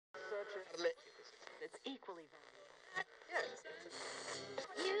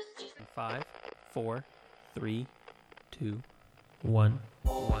5, 4, 3, 2, 1,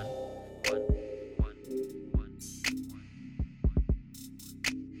 1.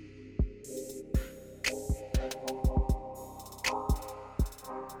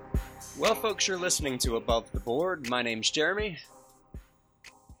 Well, folks, you're listening to Above the Board. My name's Jeremy.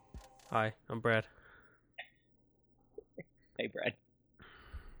 Hi, I'm Brad. Hey, Brad.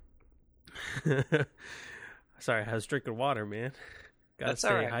 Sorry, I was drinking water, man. Gotta That's stay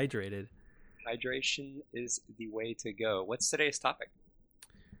all right. hydrated. Hydration is the way to go. What's today's topic?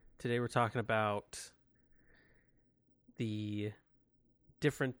 Today we're talking about the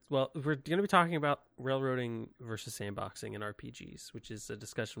different... Well, we're going to be talking about railroading versus sandboxing in RPGs, which is a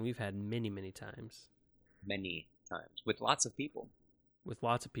discussion we've had many, many times. Many times. With lots of people. With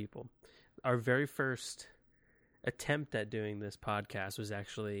lots of people. Our very first attempt at doing this podcast was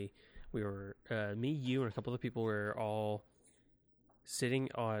actually... We were, me, you, and a couple of people were all sitting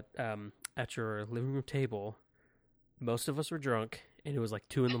at your living room table. Most of us were drunk, and it was like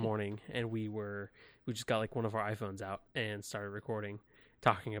 2 a.m, and we just got like one of our iPhones out and started recording,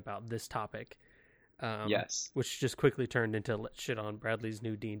 talking about this topic. Yes. Which just quickly turned into let's shit on Bradley's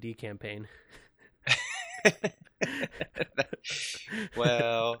new D&D campaign.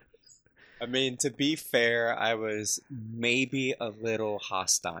 Well, I mean, to be fair, I was maybe a little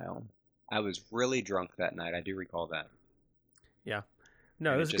hostile. I was really drunk that night. I do recall that. Yeah.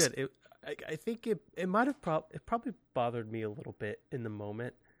 No, it was good. I think it might have probably bothered me a little bit in the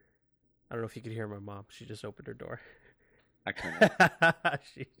moment. I don't know if you could hear my mom. She just opened her door. I couldn't.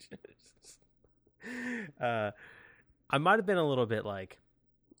 She just... I might have been a little bit like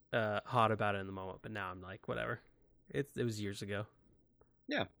hot about it in the moment, but now I'm like, whatever. It was years ago.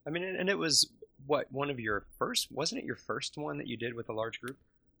 Yeah. I mean, and it was, one of your first... Wasn't it your first one that you did with a large group?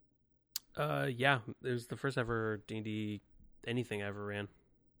 Yeah. It was the first ever D&D anything I ever ran.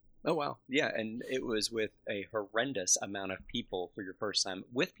 Oh, wow. Yeah, and it was with a horrendous amount of people for your first time,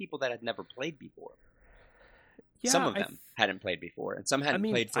 with people that had never played before. Yeah, some of them hadn't played before, and some hadn't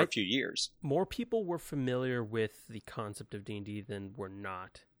played for a few years. More people were familiar with the concept of D&D than were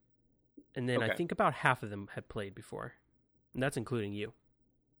not. And then I think about half of them had played before. And that's including you.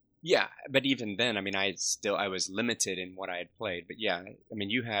 Yeah, but even then, I mean, I was limited in what I had played. But yeah, I mean,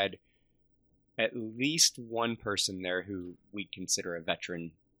 you had at least one person there who we consider a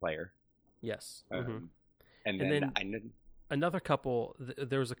veteran player. Yes. And then another couple,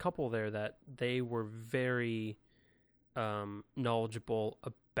 there was a couple there that they were very knowledgeable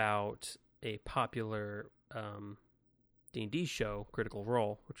about a popular D&D show, Critical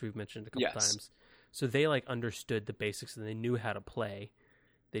Role, which we've mentioned a couple times. So they like understood the basics and they knew how to play.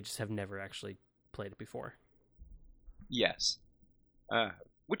 They just have never actually played it before. Yes.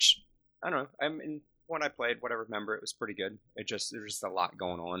 Which, I don't know. I mean, when I played, what I remember, it was pretty good. There was just a lot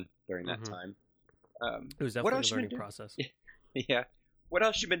going on during that time. It was definitely a learning process. Yeah. What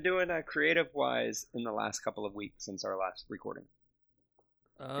else you been doing creative-wise in the last couple of weeks since our last recording?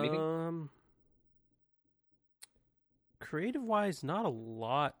 Anything? Creative-wise, not a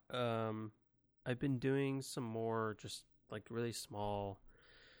lot. I've been doing some more just like really small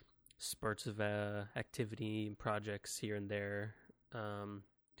spurts of activity and projects here and there.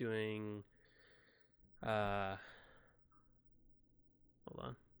 Doing hold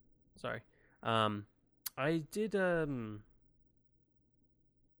on. Sorry. I did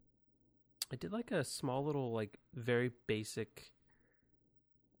like a small little like very basic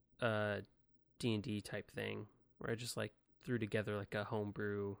D&D type thing where I just like threw together like a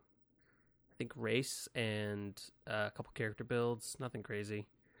homebrew, I think, race and a couple character builds, nothing crazy.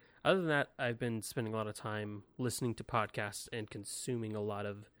 Other than that, I've been spending a lot of time listening to podcasts and consuming a lot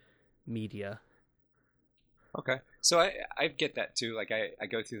of media. Okay. So I get that too. Like I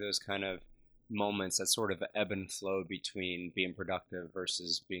go through those kind of moments that sort of ebb and flow between being productive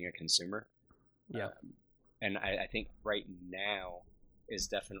versus being a consumer. Yeah. And I think right now is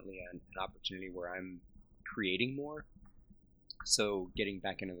definitely an opportunity where I'm creating more. So getting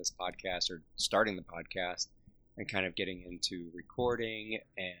back into this podcast or starting the podcast and kind of getting into recording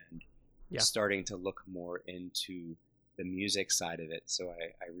and starting to look more into the music side of it. So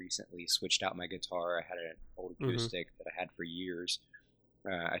I recently switched out my guitar. I had an old acoustic that I had for years.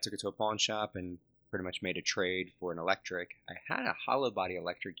 I took it to a pawn shop and pretty much made a trade for an electric. I had a hollow body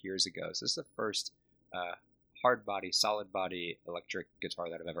electric years ago. So this is the first hard body, solid body electric guitar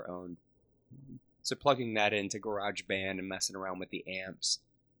that I've ever owned. So plugging that into GarageBand and messing around with the amps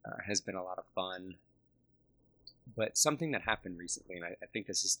has been a lot of fun. But something that happened recently, and I think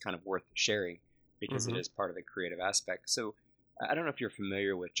this is kind of worth sharing because it is part of the creative aspect. So I don't know if you're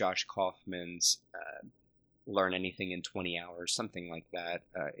familiar with Josh Kaufman's Learn Anything in 20 Hours, something like that.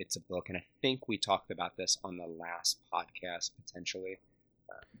 It's a book, and I think we talked about this on the last podcast, potentially.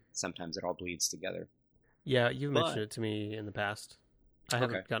 Sometimes it all bleeds together. Yeah, you've mentioned it to me in the past. I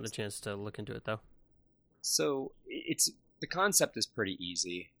haven't gotten a chance to look into it, though. So the concept is pretty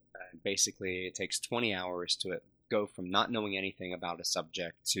easy. Basically, it takes 20 hours to go from not knowing anything about a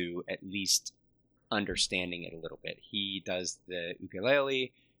subject to at least understanding it a little bit. He does the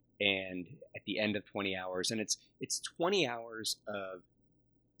ukulele, and at the end of 20 hours, and it's 20 hours of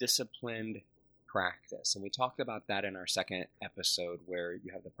disciplined practice. And we talked about that in our second episode, where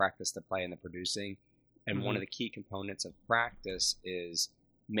you have the practice, the play, and the producing. And one of the key components of practice is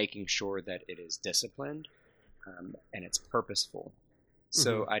making sure that it is disciplined and it's purposeful.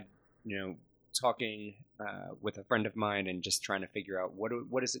 So talking with a friend of mine and just trying to figure out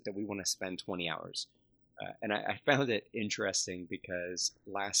what is it that we want to spend 20 hours. And I found it interesting because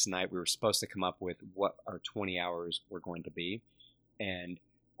last night we were supposed to come up with what our 20 hours were going to be. And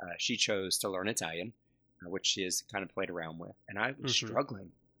she chose to learn Italian, which she has kind of played around with. And I was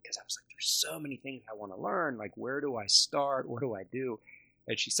struggling because I was like, there's so many things I want to learn. Like, where do I start? What do I do?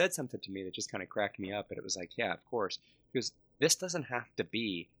 And she said something to me that just kind of cracked me up. And it was like, yeah, of course. Because this doesn't have to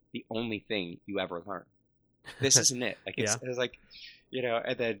be the only thing you ever learn. This isn't it. Like, it's like,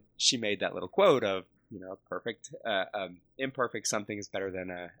 and then she made that little quote of, imperfect something is better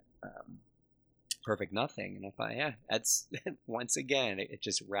than a perfect nothing. And I thought, yeah, that's once again, it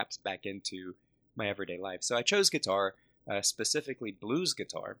just wraps back into my everyday life. So I chose guitar, specifically blues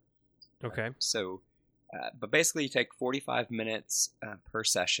guitar. Okay. But basically you take 45 minutes per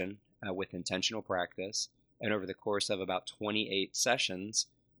session with intentional practice. And over the course of about 28 sessions,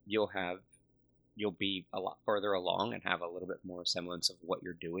 you'll be a lot further along and have a little bit more semblance of what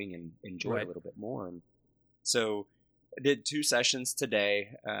you're doing and enjoy a little bit more. And so I did 2 sessions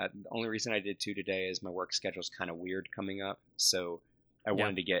today. The only reason I did 2 today is my work schedule is kind of weird coming up. So I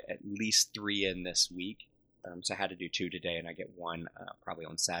wanted to get at least 3 in this week. So I had to do 2 today, and I get 1 probably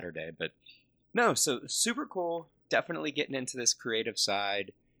on Saturday. But no, so super cool. Definitely getting into this creative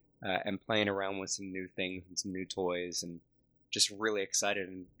side and playing around with some new things and some new toys, and just really excited.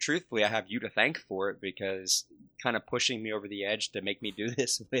 And truthfully, I have you to thank for it, because kind of pushing me over the edge to make me do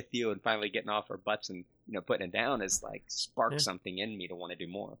this with you and finally getting off our butts and putting it down is like sparked something in me to want to do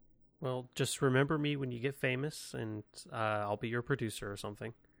more. Well, just remember me when you get famous, and I'll be your producer or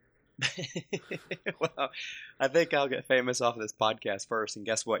something. Well, I think I'll get famous off of this podcast first, and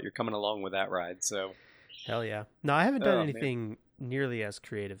guess what? You're coming along with that ride. So, hell yeah! No, I haven't done anything nearly as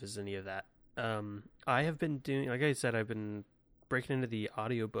creative as any of that. I have been doing, like I said, I've been breaking into the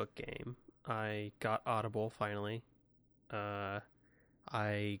audiobook game. I got Audible finally. I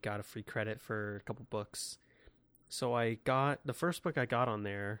got a free credit for a couple books. So I got, the first book I got on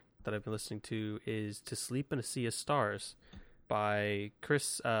there that I've been listening to is To Sleep in a Sea of Stars by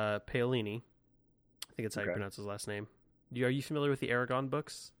Chris Paolini. I think it's how you pronounce his last name. Are you familiar with the Aragon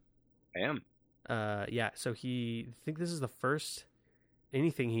books? I am. Yeah, so I think this is the first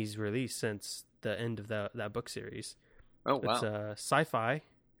anything he's released since the end of that book series. Oh, wow. It's sci-fi.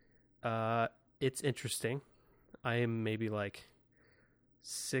 It's interesting. I am maybe like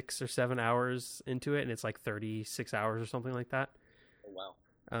 6 or 7 hours into it, and it's like 36 hours or something like that. Oh,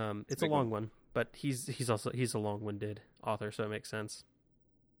 wow. It's a long one, but he's a long-winded author, so it makes sense.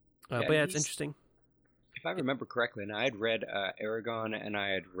 But yeah, it's interesting. If I remember correctly, and I had read Aragon and I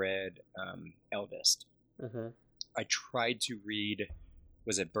had read Eldest. Mm-hmm. I tried to read,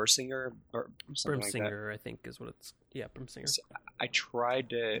 was it Bersinger? Brimsinger, like I think is what it's. Yeah, Brimsinger. So I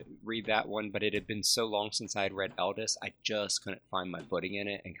tried to read that one, but it had been so long since I had read Eldest, I just couldn't find my footing in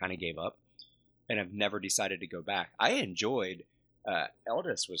it and kind of gave up. And I've never decided to go back. I enjoyed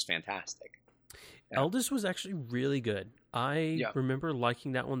Eldest was fantastic. Eldest was actually really good. I remember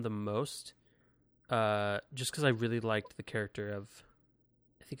liking that one the most, just because I really liked the character of,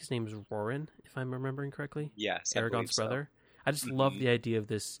 I think his name is Roran, if I'm remembering correctly. Yes, Aragon's brother. I just love the idea of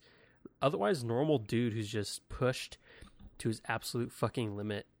this otherwise normal dude who's just pushed to his absolute fucking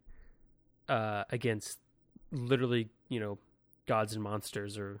limit against literally, gods and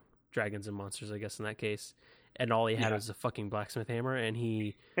monsters, or dragons and monsters, I guess, in that case. And all he had was a fucking blacksmith hammer, and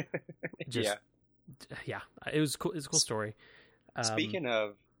he just... Yeah, it was cool. It's a cool story. Speaking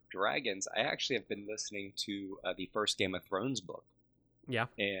of dragons, I actually have been listening to the first Game of Thrones book. Yeah.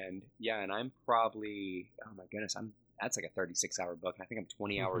 And I'm probably, oh my goodness, that's like a 36-hour book. I think I'm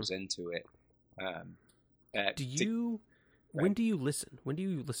 20 hours into it. When do you listen? When do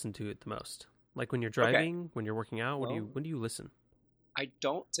you listen to it the most? Like when you're driving, when you're working out, when do you listen? I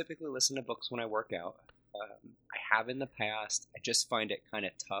don't typically listen to books when I work out. I have in the past. I just find it kind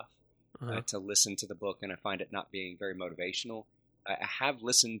of tough to listen to the book, and I find it not being very motivational. I have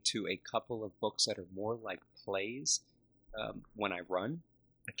listened to a couple of books that are more like plays when I run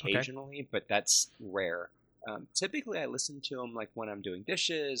occasionally, but that's rare. Typically, I listen to them like when I'm doing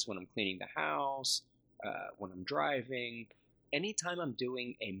dishes, when I'm cleaning the house, when I'm driving, anytime I'm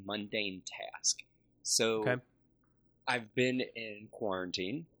doing a mundane task. So I've been in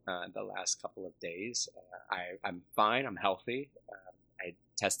quarantine the last couple of days. I'm fine. I'm healthy. I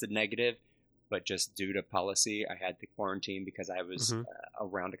tested negative, but just due to policy, I had to quarantine because I was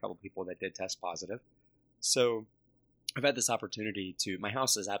around a couple of people that did test positive. So I've had this opportunity my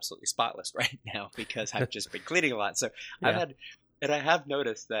house is absolutely spotless right now because I've just been cleaning a lot. So I have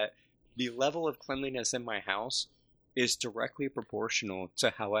noticed that the level of cleanliness in my house is directly proportional to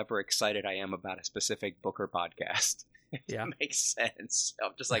however excited I am about a specific book or podcast. It makes sense.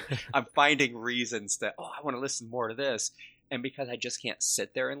 I'm just like, I'm finding reasons that, I want to listen more to this. And because I just can't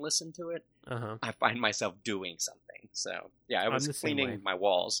sit there and listen to it, I find myself doing something. So I was cleaning my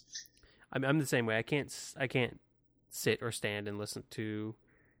walls. I'm the same way. I can't sit or stand and listen to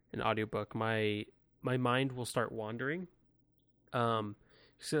an audiobook. My mind will start wandering. So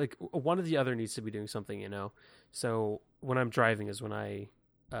like one or the other needs to be doing something, you know. So when I'm driving is when I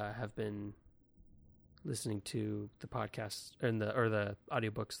have been listening to the podcasts or the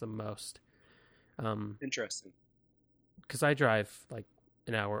audiobooks the most. Interesting. Because I drive like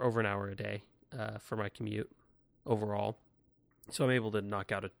over an hour a day for my commute overall, so I'm able to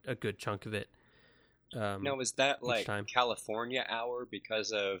knock out a good chunk of it. Now, is that like California hour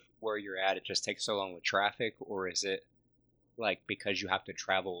because of where you're at? It just takes so long with traffic, or is it like because you have to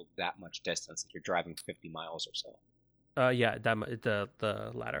travel that much distance, like you're driving 50 miles or so?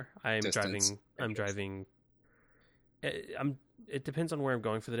 The latter. I'm driving. It depends on where I'm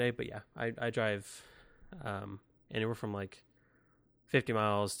going for the day, but I drive anywhere from like 50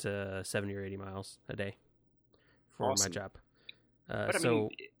 miles to 70 or 80 miles a day for my job.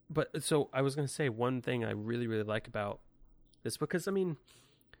 So I was going to say one thing I really, really like about this, because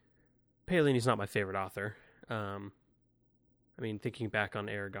Paolini's not my favorite author. Thinking back on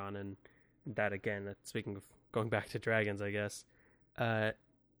Aragon and that again, speaking of going back to dragons, I guess,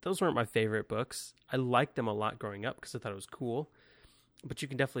 those weren't my favorite books. I liked them a lot growing up because I thought it was cool, but you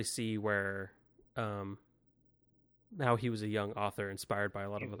can definitely see where, how he was a young author inspired by a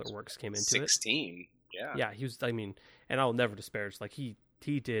lot of other works came into 16. Yeah, he was, and I'll never disparage, like he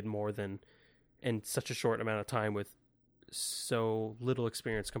did more than in such a short amount of time with so little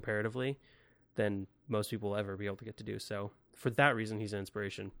experience comparatively than most people will ever be able to get to do. So for that reason, he's an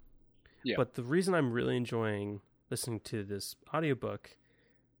inspiration. Yeah. But the reason I'm really enjoying listening to this audiobook,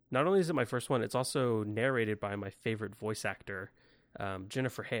 not only is it my first one, it's also narrated by my favorite voice actor,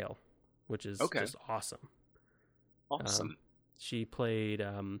 Jennifer Hale, which is just awesome. Awesome. She played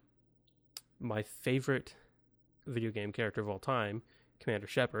my favorite video game character of all time, Commander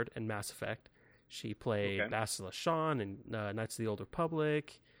Shepard, in Mass Effect. She played Bastila Shan in Knights of the Old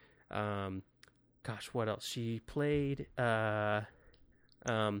Republic. What else? She played... I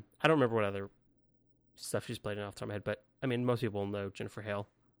don't remember what other stuff she's played in off the top of my head, but most people know Jennifer Hale.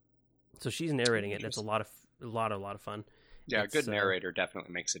 So she's narrating it, and it's a lot of fun. Yeah, a good narrator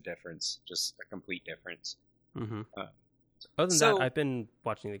definitely makes a difference. Just a complete difference. Mm-hmm. Other than that, I've been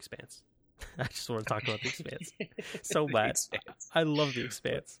watching The Expanse. I just want to talk about The Expanse so bad. I love The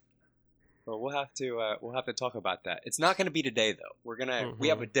Expanse. Well, we'll have to talk about that. It's not going to be today, though. We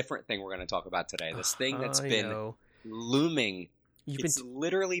have a different thing we're going to talk about today. This thing that's been looming. It's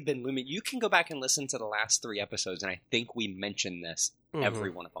literally been looming. You can go back and listen to the last 3 episodes, and I think we mentioned this every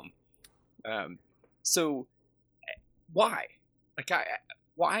one of them. So, why?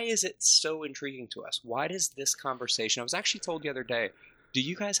 Why is it so intriguing to us? Why does this conversation... I was actually told the other day, do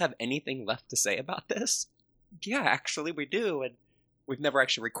you guys have anything left to say about this? Yeah, actually we do, and we've never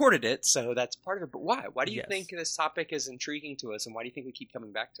actually recorded it, so that's part of it. But why? Why do you think this topic is intriguing to us, and why do you think we keep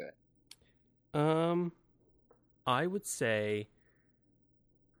coming back to it? I would say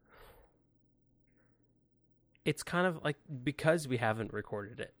it's kind of like because we haven't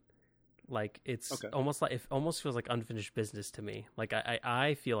recorded it. Like it's almost like it almost feels like unfinished business to me. Like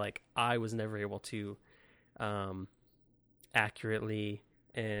I feel like I was never able to accurately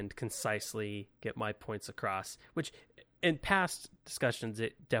and concisely get my points across, which in past discussions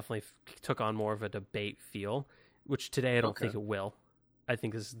it definitely took on more of a debate feel, which today I don't think it will. I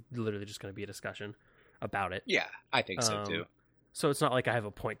think this is literally just going to be a discussion about it. Yeah, I think so too. So it's not like I have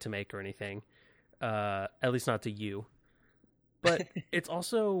a point to make or anything, at least not to you. But it's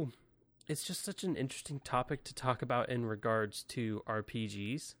just such an interesting topic to talk about in regards to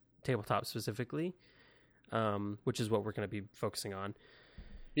RPGs, tabletop specifically, which is what we're going to be focusing on.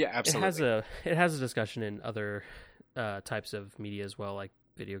 Yeah, absolutely. It has a discussion in other types of media as well, like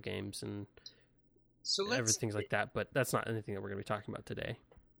video games and everything like that. But that's not anything that we're going to be talking about today.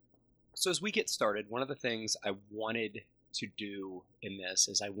 So as we get started, one of the things I wanted to do in this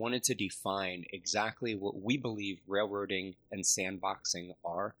is I wanted to define exactly what we believe railroading and sandboxing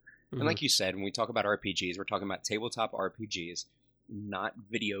are. And like you said, when we talk about RPGs, we're talking about tabletop RPGs, not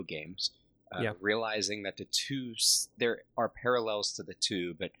video games. Realizing that there are parallels to the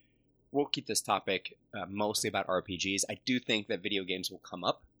two, but we'll keep this topic mostly about RPGs. I do think that video games will come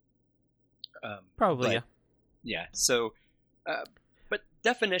up. Probably, yeah. Yeah, so, but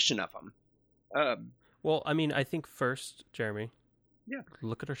definition of them. Well, I mean, I think first, Jeremy, yeah,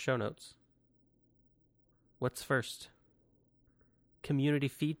 look at our show notes. What's first? Community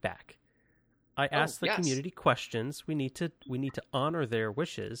feedback. I asked the community questions. We need to honor their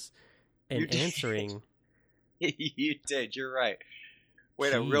wishes in answering. You did. You're right. Way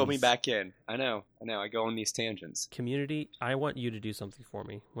to reel me back in. I know. I go on these tangents. Community, I want you to do something for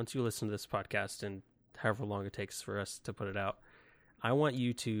me. Once you listen to this podcast and however long it takes for us to put it out, I want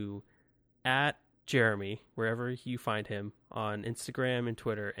you to at Jeremy, wherever you find him, on Instagram and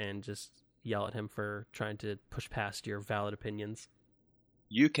Twitter, and just yell at him for trying to push past your valid opinions.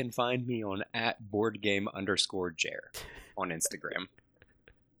 You can find me on @boardgame_Jer on Instagram.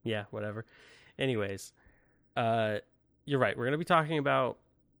 Yeah, whatever. Anyways, you're right. We're going to be talking about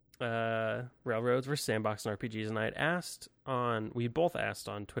railroads versus sandbox and RPGs. And we both asked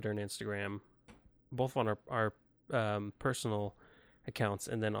on Twitter and Instagram, both on our personal accounts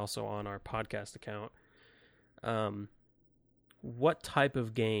and then also on our podcast account, what type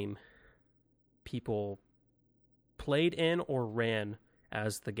of game people played in or ran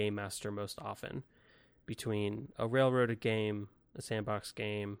as the game master most often, between a railroaded game, a sandbox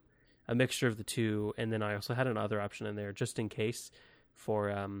game, a mixture of the two, and then I also had another option in there just in case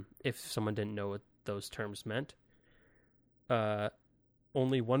for if someone didn't know what those terms meant.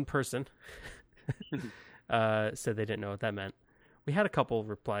 Only one person said they didn't know what that meant. We had a couple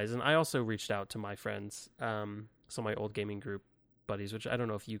replies, and I also reached out to my friends, some of my old gaming group buddies, which I don't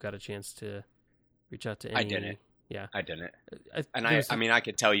know if you got a chance to reach out to any. I didn't. Yeah. I didn't. I mean, I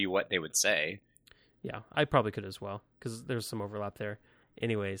could tell you what they would say. Yeah, I probably could as well, because there's some overlap there.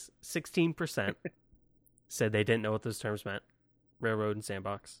 Anyways, 16% said they didn't know what those terms meant, railroad and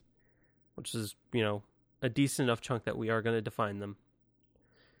sandbox, which is, a decent enough chunk that we are going to define them.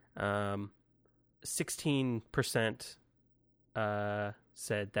 16%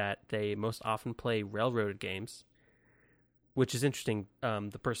 said that they most often play railroaded games, which is interesting.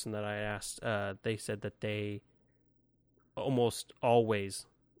 The person that I asked, they said that they almost always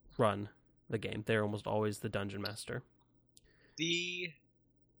run the game. They're almost always the dungeon master. The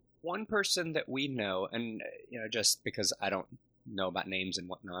one person that we know, and just because I don't know about names and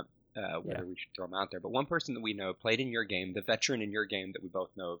whatnot, whether we should throw them out there, but one person that we know played in your game, the veteran in your game that we both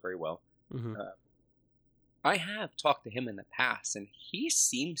know very well. Mm-hmm. I have talked to him in the past, and he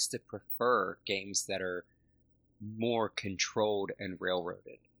seems to prefer games that are more controlled and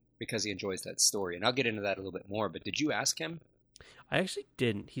railroaded because he enjoys that story. And I'll get into that a little bit more, but did you ask him? I actually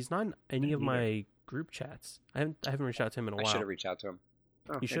didn't. He's not in any of my group chats. I haven't reached out to him in a while. I should have reached out to him.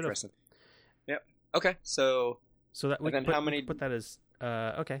 Oh, you should have. Yep. Okay, so that we can put that as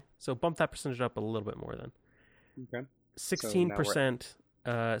okay. So bump that percentage up a little bit more then. Okay.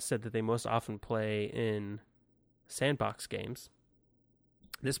 16% said that they most often play in sandbox games.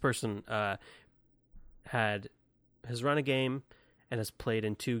 This person has run a game and has played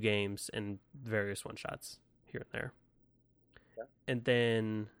in 2 games and various one shots here and there. Okay. And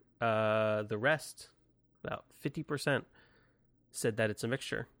then the rest, about 50%, said that it's a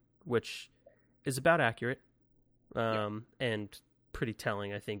mixture, which is about accurate and pretty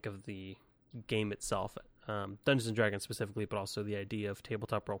telling, I think, of the game itself. Dungeons & Dragons specifically, but also the idea of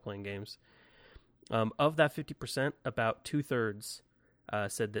tabletop role-playing games. Of that 50%, about 2/3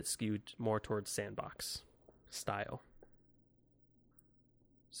 said that skewed more towards sandbox style.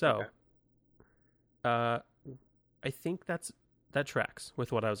 So, I think that tracks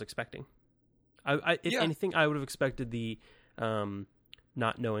with what I was expecting. If anything, I would have expected the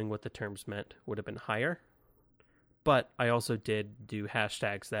not knowing what the terms meant would have been higher. But I also did do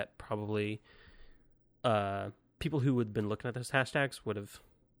hashtags that probably people who would have been looking at those hashtags would have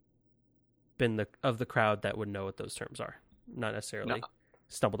been the crowd that would know what those terms are, not necessarily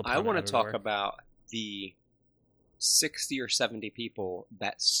stumbled upon. I want to talk about the 60 or 70 people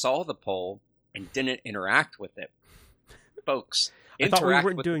that saw the poll and didn't interact with it. Folks, I thought we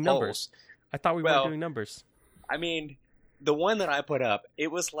weren't doing numbers. I thought we weren't doing numbers. I mean, the one that I put up,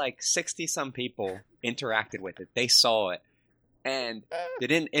 it was like 60 some people interacted with it. They saw it. and they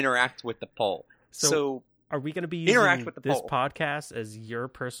didn't interact with the poll. So are we going to be interact using with the this poll. podcast as your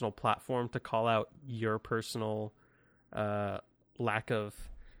personal platform to call out your personal lack of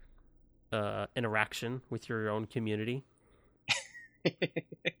interaction with your own community?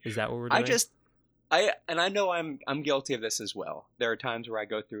 Is that what we're doing? I know I'm guilty of this as well. There are times where I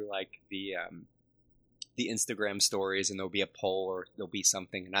go through like the Instagram stories and there'll be a poll or there'll be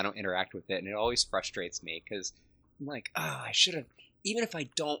something and I don't interact with it, and it always frustrates me because I'm like, I should have. Even if I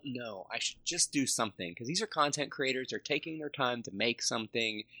don't know, I should just do something, because these are content creators. They're taking their time to make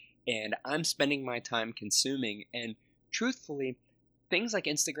something, and I'm spending my time consuming. And truthfully, things like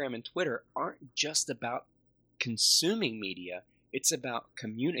Instagram and Twitter aren't just about consuming media. It's about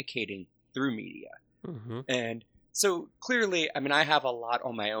communicating through media. Mm-hmm. And so clearly, I mean, I have a lot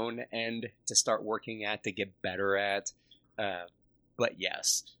on my own end to start working at, to get better at. But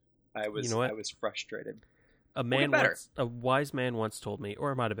yes, I was frustrated. A wise man once told me,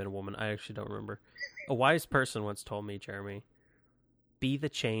 or it might have been a woman, I actually don't remember. A wise person once told me, Jeremy, be the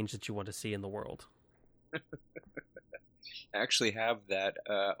change that you want to see in the world. I actually have that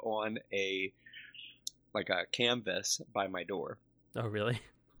on a canvas by my door. Oh, really?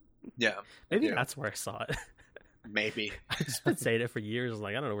 Yeah. Maybe that's where I saw it. Maybe. I've just been saying it for years.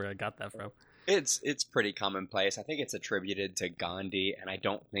 I don't know where I got that from. It's pretty commonplace. I think it's attributed to Gandhi, and I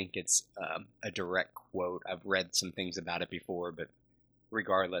don't think it's a direct quote. I've read some things about it before, but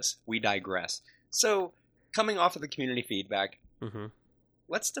regardless, we digress. So, coming off of the community feedback, mm-hmm.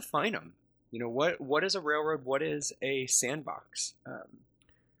 let's define them. What is a railroad? What is a sandbox?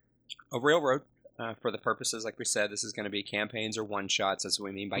 A railroad, for the purposes, like we said, this is going to be campaigns or one-shots. That's what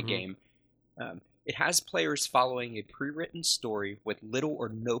we mean by mm-hmm. game. It has players following a pre-written story with little or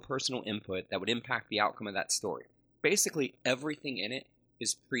no personal input that would impact the outcome of that story. Basically, everything in it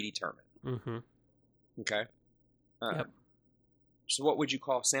is predetermined. Mm-hmm. Okay? Yep. So what would you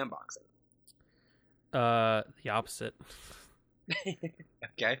call sandboxing? The opposite.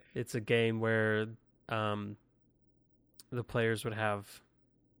 Okay. It's a game where the players would have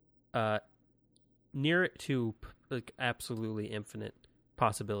near it to absolutely infinite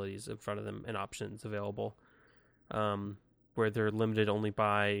possibilities in front of them and options available, where they're limited only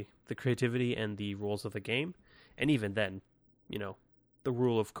by the creativity and the rules of the game. And even then, the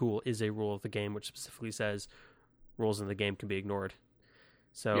rule of cool is a rule of the game, which specifically says rules in the game can be ignored.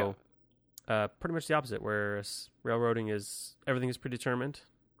 So pretty much the opposite, whereas railroading is everything is predetermined.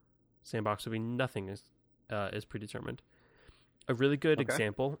 Sandbox would be nothing is predetermined. A really good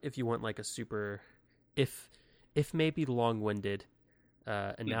example, if you want like a super, if maybe long-winded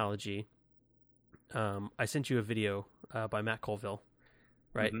analogy, I sent you a video by Matt Colville,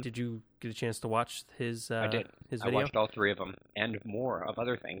 right? Mm-hmm. Did you get a chance to watch his I did. His video? I watched all three of them and more of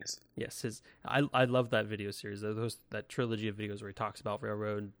other things. Yes, I love that video series. That trilogy of videos where he talks about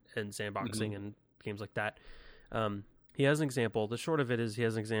railroad and sandboxing mm-hmm. and games like that. He has an example. The short of it is he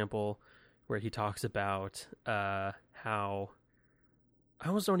has an example where he talks about how I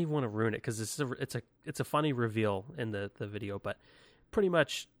almost don't even want to ruin it because it's a funny reveal in the video, but pretty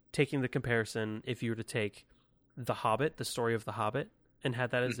much taking the comparison, if you were to take The Hobbit, the story of The Hobbit, and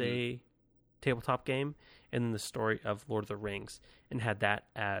had that as mm-hmm. a tabletop game, and then the story of Lord of the Rings, and had that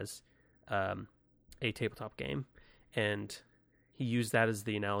as a tabletop game. And he used that as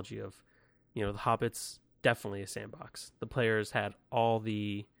the analogy of, The Hobbit's definitely a sandbox. The players had all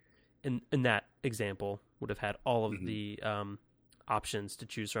the, in that example, would have had all of mm-hmm. the options to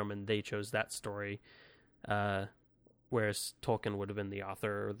choose from, and they chose that story, whereas Tolkien would have been the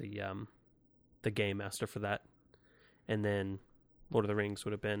author or the game master for that. And then Lord of the Rings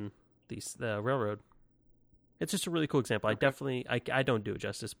would have been the railroad. It's just a really cool example. Okay. I don't do it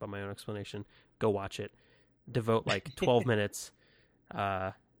justice by my own explanation. Go watch it. Devote like 12 minutes.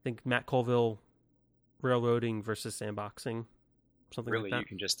 I think Matt Colville, railroading versus sandboxing, something really, like that. You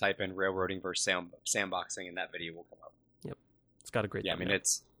can just type in railroading versus sandboxing, and that video will come up. Yep, it's got a great. Yeah, thumbnail.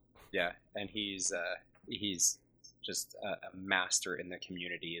 And he's just a master in the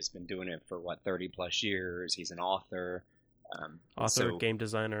community. He's been doing it for 30 plus years. He's an author, game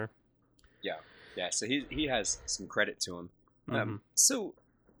designer. Yeah. So he has some credit to him. Mm-hmm. So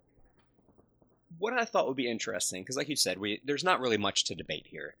what I thought would be interesting, because like you said, there's not really much to debate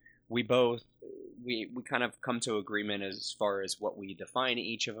here. We kind of come to agreement as far as what we define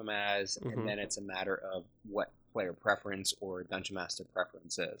each of them as, mm-hmm. and then it's a matter of what player preference or Dungeon Master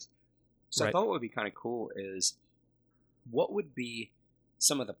preference is. So right. I thought what would be kind of cool is what would be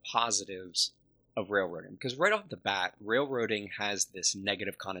some of the positives of railroading? Because right off the bat, railroading has this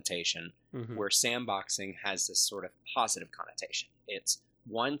negative connotation, mm-hmm. where sandboxing has this sort of positive connotation. It's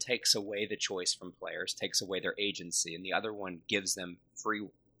one takes away the choice from players, takes away their agency, and the other one gives them free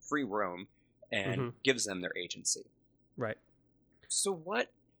roam and gives them their agency. Right. So what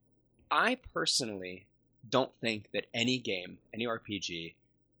I personally don't think that any game, any RPG,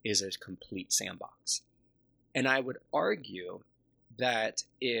 is a complete sandbox. And I would argue that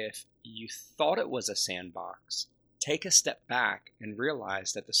if you thought it was a sandbox, take a step back and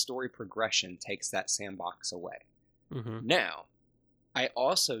realize that the story progression takes that sandbox away. Now, I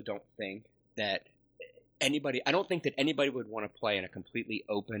also don't think that anybody would want to play in a completely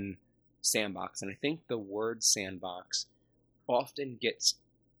open sandbox. And I think the word sandbox often gets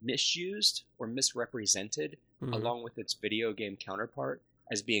misused or misrepresented along with its video game counterpart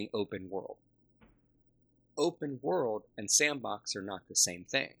as being open world. Open world and sandbox are not the same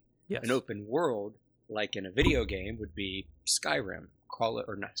thing. Yes. An open world, like in a video game, would be Skyrim,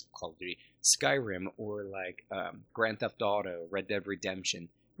 Skyrim, or like Grand Theft Auto, Red Dead Redemption.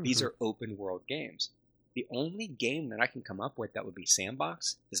 These are open world games. The only game that I can come up with that would be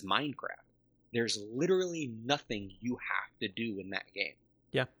sandbox is Minecraft. There's literally nothing you have to do in that game.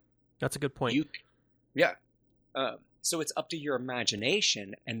 Yeah, that's a good point. So it's up to your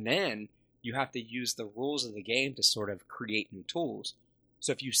imagination, and then you have to use the rules of the game to sort of create new tools.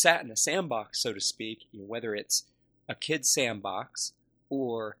 So if you sat in a sandbox, so to speak, whether it's a kid's sandbox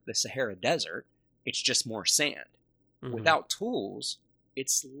or the Sahara Desert, it's just more sand. Without tools,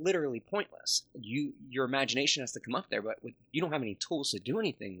 it's literally pointless. Your imagination has to come up there, but you don't have any tools to do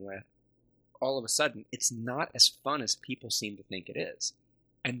anything with, all of a sudden, it's not as fun as people seem to think it is.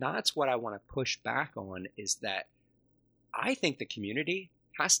 And that's what I want to push back on, is that I think the community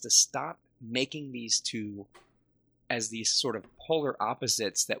has to stop making these two as these sort of polar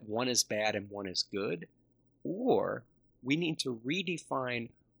opposites, that one is bad and one is good, or we need to redefine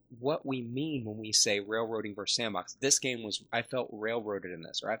what we mean when we say railroading versus sandbox. This game I felt railroaded in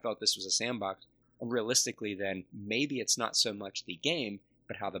this, or I felt this was a sandbox. And realistically, then maybe it's not so much the game,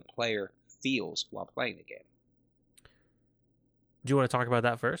 but how the player feels while playing the game. Do you want to talk about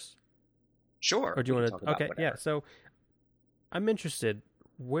that first? Sure. Or do you want to? Okay, yeah. So I'm interested.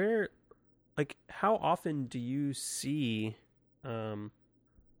 How often do you see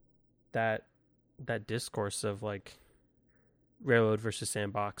that discourse of like railroad versus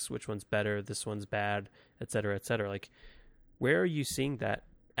sandbox? Which one's better? This one's bad, et cetera, et cetera. Like, where are you seeing that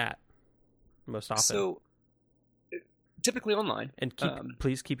at most often? So, typically online. And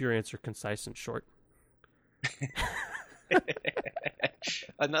please keep your answer concise and short.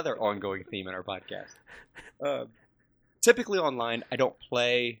 Another ongoing theme in our podcast. Typically online, I don't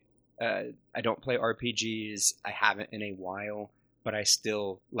play RPGs. I haven't in a while, but I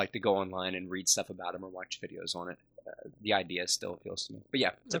still like to go online and read stuff about them or watch videos on it. The idea still appeals to me. But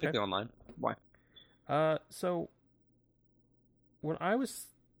yeah, typically online. Why? So when I was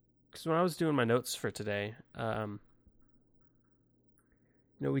doing my notes for today,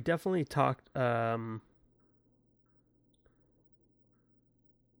 we definitely talked.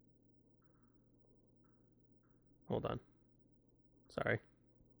 Hold on. Sorry.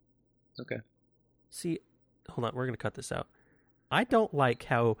 It's okay. See, hold on. We're going to cut this out. I don't like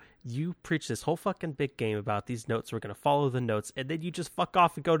how you preach this whole fucking big game about these notes. We're going to follow the notes, and then you just fuck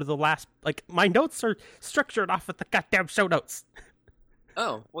off and go to the last. Like, my notes are structured off of the goddamn show notes.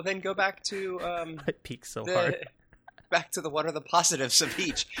 Oh, well then go back to... I peaked so hard. Back to what are the positives of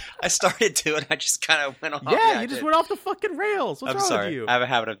each. I started to, and I just kind of went off. Yeah, you just went off the fucking rails. What's wrong with you? I have a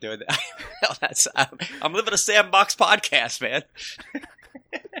habit of doing that. I'm living a sandbox podcast, man.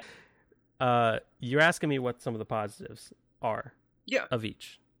 You're asking me what some of the positives are. Yeah. Of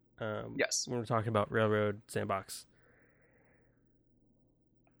each. Yes. When we're talking about railroad, sandbox.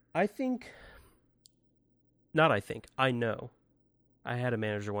 I know. I had a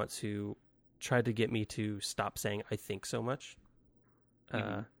manager once who tried to get me to stop saying I think so much,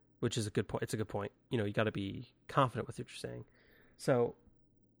 which is a good point. It's a good point. You got to be confident with what you're saying. So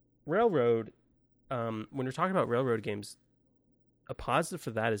railroad, when you're talking about railroad games, a positive for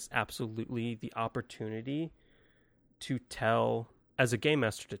that is absolutely the opportunity to tell, as a game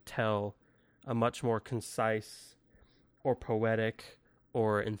master, to tell a much more concise or poetic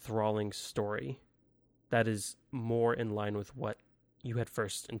or enthralling story that is more in line with what you had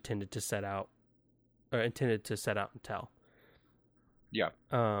first intended to set out and tell. Yeah.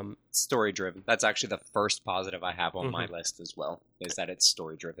 Story driven. That's actually the first positive I have on my list as well, is that it's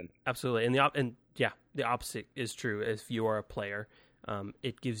story driven. Absolutely. And the opposite is true. If you are a player,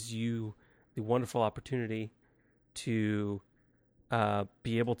 it gives you the wonderful opportunity to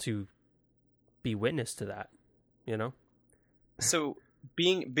be able to be witness to that, So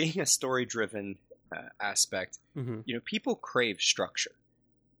being a story driven aspect, people crave structure.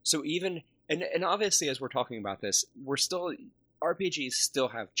 So even and obviously, as we're talking about this, we're still RPGs still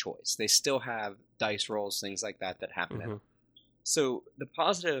have choice. They still have dice rolls, things like that happen in Mm-hmm. them. So the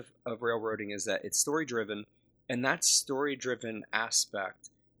positive of railroading is that it's story driven, and that story driven aspect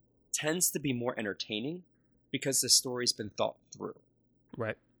tends to be more entertaining because the story's been thought through.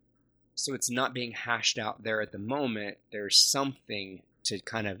 Right. So it's not being hashed out there at the moment. There's something to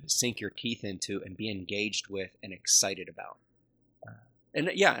kind of sink your teeth into and be engaged with and excited about. And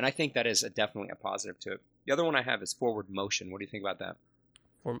I think that is definitely a positive to it. The other one I have is forward motion. What do you think about that?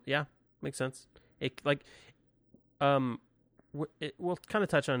 Yeah, makes sense. It like we'll kind of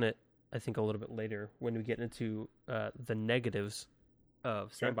touch on it, I think, a little bit later when we get into the negatives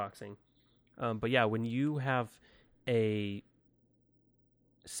of sandboxing. But yeah, when you have a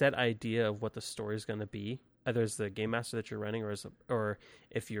set idea of what the story is going to be, either as the game master that you're running, or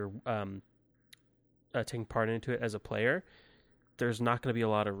if you're taking part into it as a player, there's not going to be a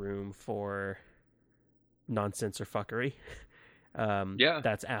lot of room for nonsense or fuckery.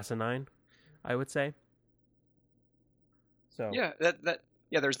 That's asinine, I would say. So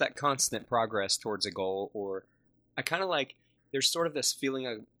there's that constant progress towards a goal, or I kind of like there's sort of this feeling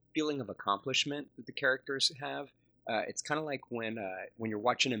of accomplishment that the characters have. It's kind of like when you're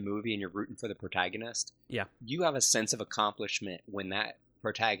watching a movie and you're rooting for the protagonist. Yeah, you have a sense of accomplishment when that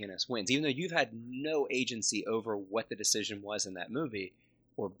protagonist wins, even though you've had no agency over what the decision was in that movie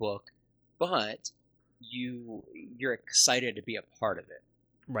or book, but you're excited to be a part of it.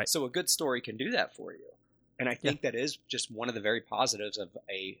 right. So a good story can do that for you. And I think that is just one of the very positives of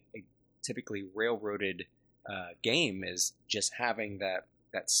a typically railroaded game is just having that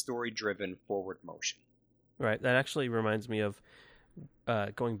story-driven forward motion. Right. That actually reminds me of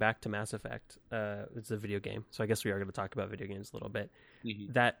going back to Mass Effect. It's a video game, so I guess we are going to talk about video games a little bit.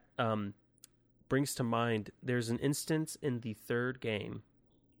 Mm-hmm. That brings to mind there's an instance in the third game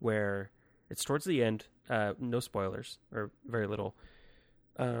where it's towards the end. No spoilers, or very little.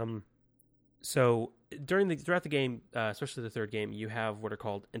 So throughout the game, especially the third game, you have what are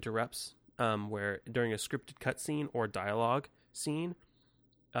called interrupts, where during a scripted cutscene or dialogue scene,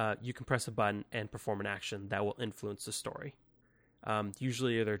 you can press a button and perform an action that will influence the story.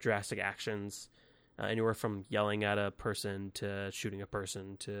 Usually they're drastic actions, anywhere from yelling at a person to shooting a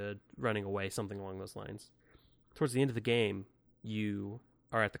person to running away, something along those lines. Towards the end of the game, you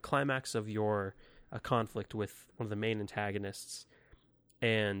are at the climax of your conflict with one of the main antagonists,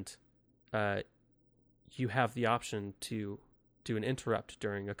 and you have the option to do an interrupt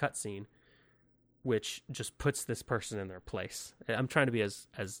during a cutscene, which just puts this person in their place. I'm trying to be as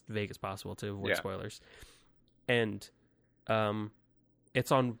vague as possible to avoid spoilers. And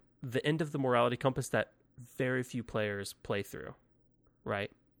it's on the end of the morality compass that very few players play through, right?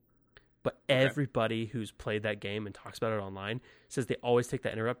 But everybody who's played that game and talks about it online says they always take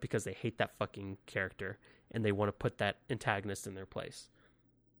that interrupt because they hate that fucking character and they want to put that antagonist in their place.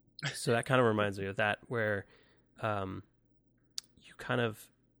 So that kind of reminds me of that, where you kind of...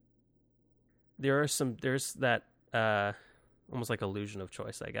 There's that almost like illusion of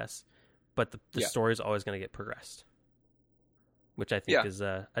choice, I guess. But the story is always going to get progressed, which I think is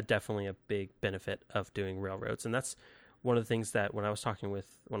definitely a big benefit of doing railroads. And that's one of the things that when I was talking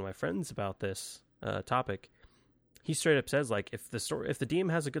with one of my friends about this topic, he straight up says, like, if the DM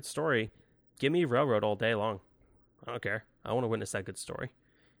has a good story, give me railroad all day long. I don't care. I want to witness that good story.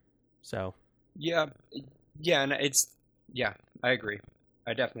 So and I agree.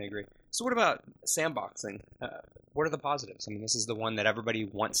 I definitely agree. So what about sandboxing? What are the positives? I mean, this is the one that everybody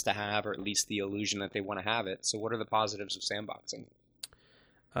wants to have, or at least the illusion that they want to have it. So what are the positives of sandboxing?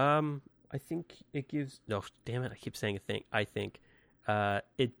 I think it gives... No, damn it, I keep saying a thing. I think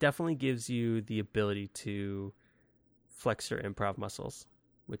it definitely gives you the ability to flex your improv muscles,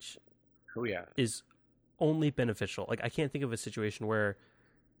 which is only beneficial. Like, I can't think of a situation where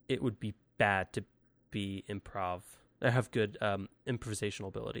it would be bad to be improv. I have good improvisational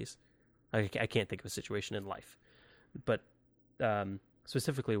abilities. I can't think of a situation in life. But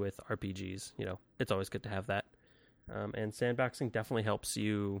specifically with RPGs, it's always good to have that. And sandboxing definitely helps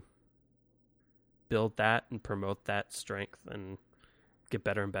you build that and promote that strength and get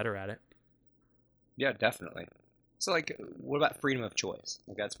better and better at it. Yeah, definitely. So, like, what about freedom of choice?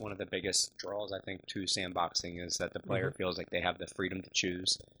 Like, that's one of the biggest draws, I think, to sandboxing is that the player feels like they have the freedom to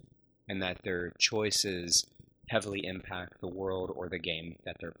choose and that their choices heavily impact the world or the game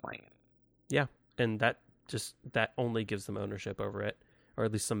that they're playing. Yeah, and that only gives them ownership over it, or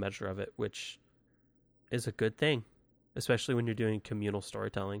at least some measure of it, which is a good thing, especially when you're doing communal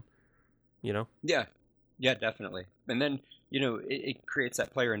storytelling, Yeah, definitely. And then, it creates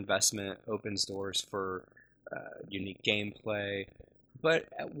that player investment, opens doors for unique gameplay, But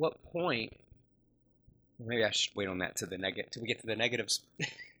at what point? Maybe I should wait on that till we get to the negatives.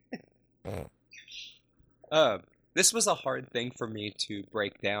 This was a hard thing for me to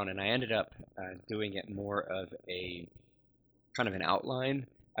break down, and I ended up doing it more of a kind of an outline.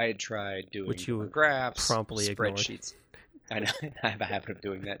 I had tried doing which you graphs, promptly spreadsheets. I know I have a habit of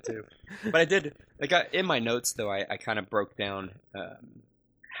doing that too, but I did in my notes though. I kind of broke down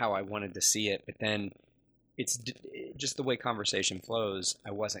how I wanted to see it, but then it's just the way conversation flows.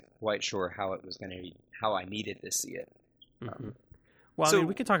 I wasn't quite sure how it was going to be, how I needed to see it. Well, so I mean,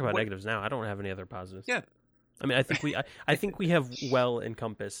 we can talk about negatives now. I don't have any other positives. Yeah. I mean, I think we have well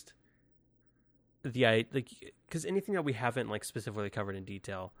encompassed because anything that we haven't like specifically covered in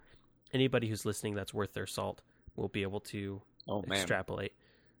detail, anybody who's listening that's worth their salt will be able to extrapolate.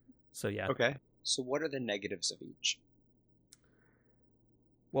 So yeah. Okay. So what are the negatives of each?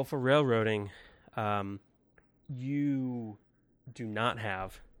 Well, for railroading, you do not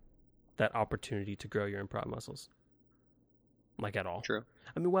have that opportunity to grow your improv muscles, like at all. True.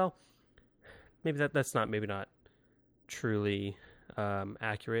 I mean, well, maybe that's not truly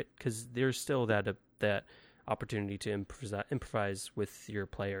accurate, because there's still that opportunity to improvise with your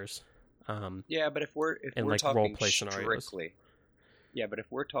players. Yeah, but if we're like talking role-play scenarios. strictly, but if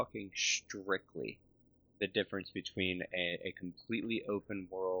we're talking strictly, the difference between a completely open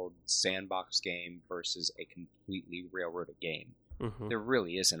world sandbox game versus a completely railroaded game, there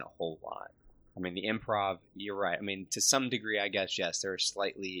really isn't a whole lot. I mean, the improv, you're right. I mean, to some degree, I guess, yes, there are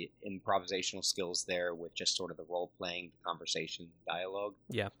slightly improvisational skills there with just sort of the role-playing, conversation, dialogue.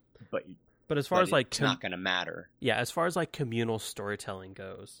 Yeah. But as far as like... It's not going to matter. Yeah, as far as like communal storytelling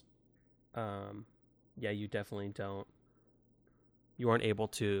goes, you definitely don't... You aren't able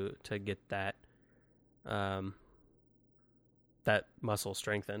to get that that muscle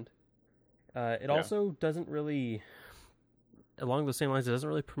strengthened. It also doesn't really... Along the same lines, it doesn't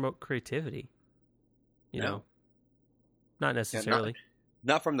really promote creativity. You know, not necessarily.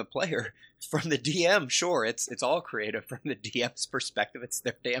 Not from the player, from the DM. Sure, it's all creative from the DM's perspective. It's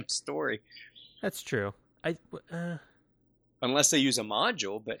their damn story. That's true. Unless they use a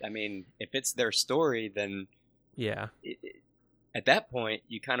module, but I mean, if it's their story, then at that point,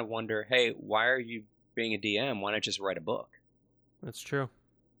 you kind of wonder, hey, why are you being a DM? Why not just write a book? That's true.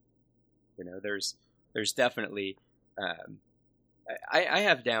 You know, there's definitely. I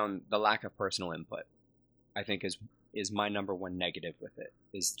have down the lack of personal input. I think is my number one negative with it,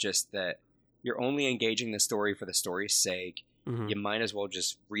 is just that you're only engaging the story for the story's sake. You might as well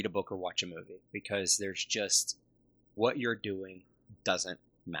just read a book or watch a movie, because there's just what you're doing doesn't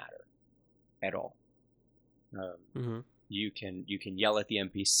matter at all. You can yell at the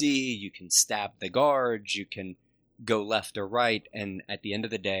NPC, you can stab the guards, you can go left or right, and at the end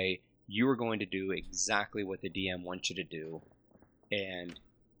of the day, you are going to do exactly what the DM wants you to do. And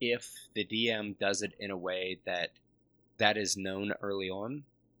if the DM does it in a way that is known early on,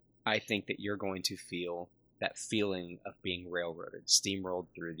 I think that you're going to feel that feeling of being railroaded, steamrolled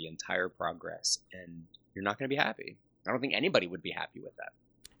through the entire progress, and you're not going to be happy. I don't think anybody would be happy with that.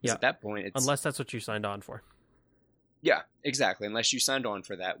 Yeah. At that point, unless that's what you signed on for. Yeah, exactly. Unless you signed on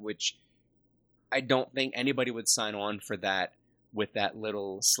for that, which I don't think anybody would sign on for that with that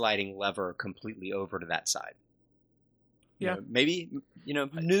little sliding lever completely over to that side. Yeah. Maybe,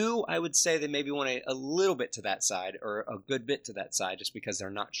 new, I would say they maybe want a little bit to that side, or a good bit to that side, just because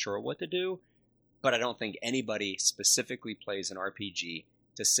they're not sure what to do. But I don't think anybody specifically plays an RPG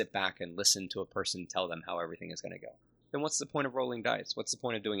to sit back and listen to a person tell them how everything is going to go. Then what's the point of rolling dice? What's the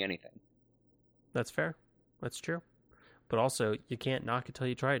point of doing anything? That's fair. That's true. But also, you can't knock it till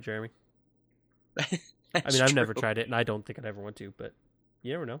you try it, Jeremy. I mean, I've never tried it, and I don't think I'd ever want to, but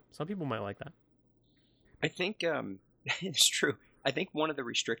you never know. Some people might like that. I think... It's true. I think one of the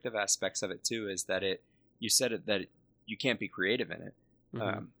restrictive aspects of it too is that you said that you can't be creative in it,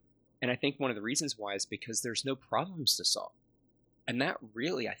 and I think one of the reasons why is because there's no problems to solve, and that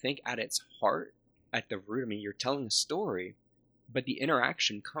really, I think, at its heart, at the root, I mean, you're telling a story, but the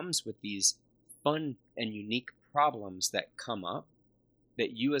interaction comes with these fun and unique problems that come up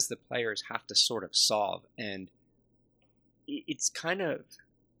that you as the players have to sort of solve, and it's kind of...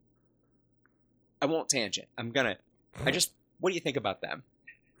 I won't tangent. What do you think about them?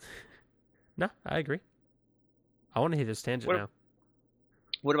 No, I agree. I want to hear this tangent now.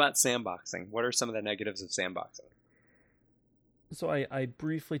 What about sandboxing? What are some of the negatives of sandboxing? So I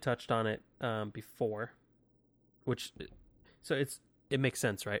briefly touched on it before, it makes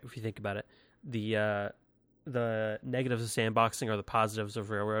sense, right? If you think about it, the negatives of sandboxing are the positives of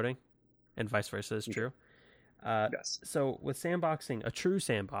railroading, and vice versa is true. Yes. So with sandboxing, a true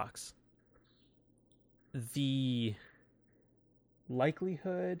sandbox, the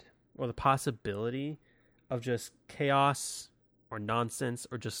likelihood or the possibility of just chaos or nonsense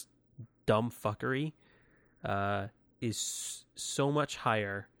or just dumb fuckery is so much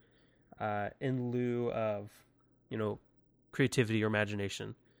higher in lieu of, creativity or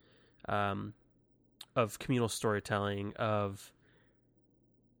imagination, of communal storytelling, of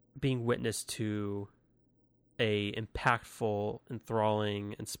being witness to a impactful,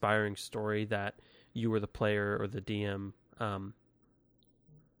 enthralling, inspiring story that you or the player or the DM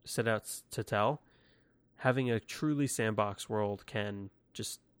set out to tell. Having a truly sandbox world can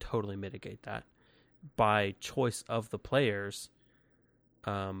just totally mitigate that by choice of the players,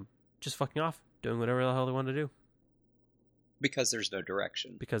 just fucking off, doing whatever the hell they want to do. Because there's no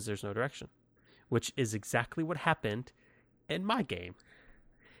direction. Which is exactly what happened in my game.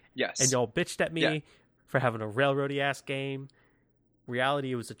 Yes. And y'all bitched at me for having a railroady ass game.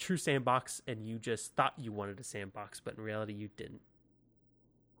 Reality, it was a true sandbox, and you just thought you wanted a sandbox, but in reality, you didn't.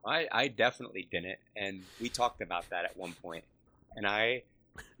 I definitely didn't, and we talked about that at one point. And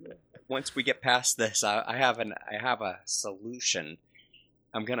once we get past this, I have a solution.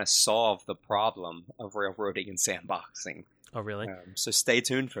 I'm gonna solve the problem of railroading and sandboxing. Oh, really? So stay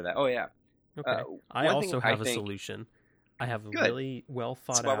tuned for that. Oh, yeah. Okay. I also have a solution. I have a really well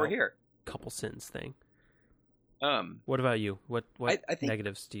thought out we're here. couple sentence thing. What about you? What I think,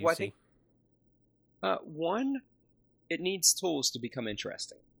 negatives do you see? One, it needs tools to become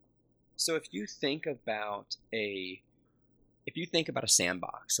interesting. So if you think about a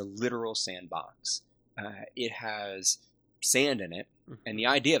sandbox, a literal sandbox, it has sand in it, and the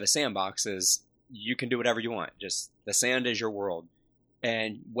idea of a sandbox is you can do whatever you want. Just the sand is your world.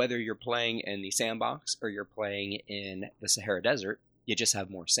 And whether you're playing in the sandbox or you're playing in the Sahara Desert, you just have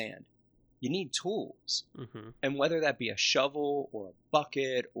more sand. You need tools. Mm-hmm. And whether that be a shovel or a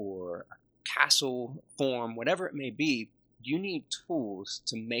bucket or a castle form, whatever it may be, you need tools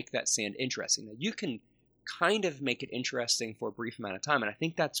to make that sand interesting. Now, you can kind of make it interesting for a brief amount of time, and I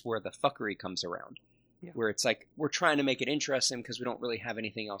think that's where the fuckery comes around. Yeah. Where it's like, we're trying to make it interesting because we don't really have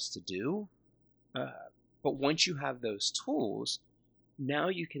anything else to do. But once you have those tools, now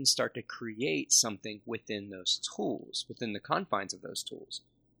you can start to create something within those tools, within the confines of those tools.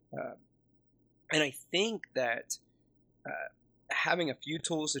 And I think that having a few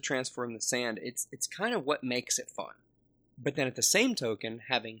tools to transform the sand, it's kind of what makes it fun. But then at the same token,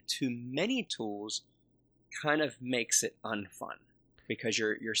 having too many tools kind of makes it unfun, because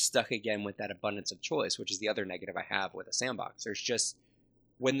you're stuck again with that abundance of choice, which is the other negative I have with a sandbox. There's just,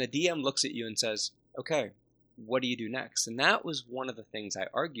 when the DM looks at you and says, okay, what do you do next? And that was one of the things I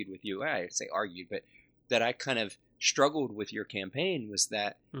argued with you. I say argued, but that I kind of struggled with your campaign was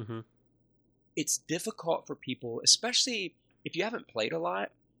that it's difficult for people, especially if you haven't played a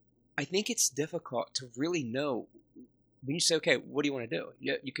lot. I think it's difficult to really know when you say, okay, what do you want to do?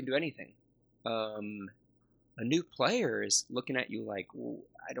 You can do anything. A new player is looking at you like, well,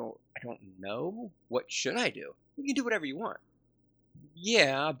 I don't know. What should I do? You can do whatever you want.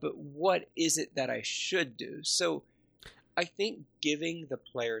 Yeah, but what is it that I should do? So I think giving the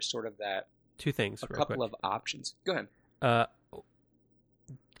player sort of that two things, a couple of options. Go ahead.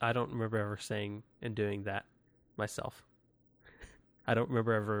 I don't remember ever saying and doing that myself. I don't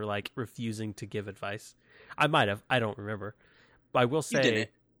remember ever refusing to give advice. I might have. I don't remember. But I will say, you didn't.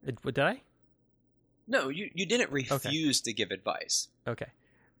 Did I? No, you didn't refuse to give advice. Okay.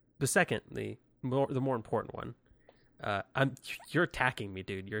 The second, the more important one. You're attacking me,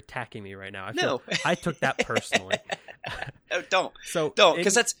 dude. You're attacking me right now. I took that personally. No, don't. So don't,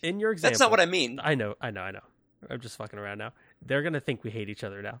 because that's in your example. That's not what I mean. I know. I'm just fucking around now. They're gonna think we hate each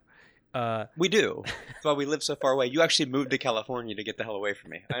other now. We do. That's why we live so far away. You actually moved to California to get the hell away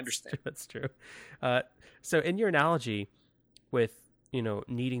from me. I understand. That's true. So in your analogy with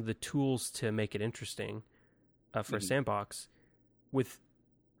needing the tools to make it interesting for a sandbox, with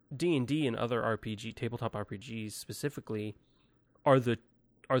D&D and other tabletop RPGs specifically, are the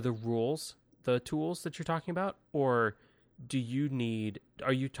rules the tools that you're talking about, or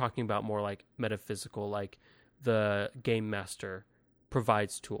are you talking about more like metaphysical, like the game master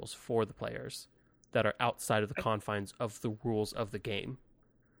provides tools for the players that are outside of the confines of the rules of the game?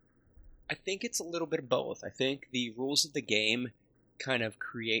 I think it's a little bit of both. I think the rules of the game kind of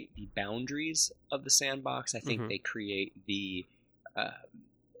create the boundaries of the sandbox. I think they create the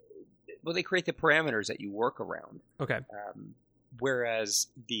they create the parameters that you work around. Okay. Whereas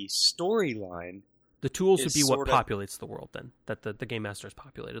the storyline, the tools would be what populates the world, then, that the game master has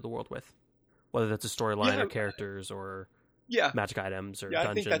populated the world with, whether that's a storyline or characters or magic items or dungeons.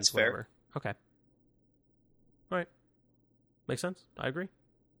 I think that's whatever. Fair. Okay. All right. Makes sense. I agree.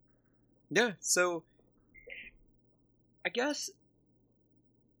 Yeah. So I guess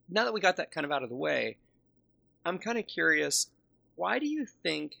now that we got that kind of out of the way, I'm kind of curious, why do you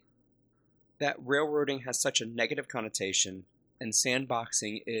think that railroading has such a negative connotation and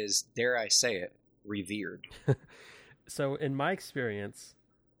sandboxing is, dare I say it, revered? So in my experience,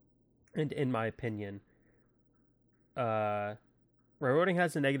 and in my opinion, railroading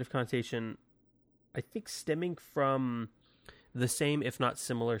has a negative connotation, I think stemming from the same, if not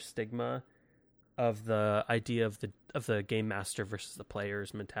similar, stigma of the idea of the game master versus the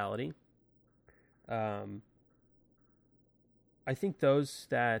player's mentality. I think those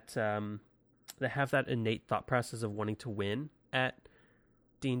that have that innate thought process of wanting to win at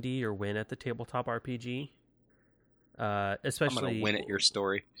D&D or win at the tabletop RPG, especially I'm gonna win at your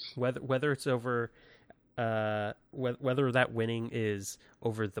story, whether it's over whether that winning is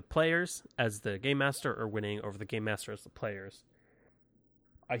over the players as the game master or winning over the game master as the players.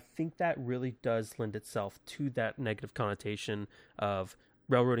 I think that really does lend itself to that negative connotation of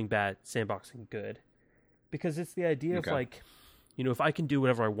railroading bad, sandboxing good, because it's the idea of like, you know, if I can do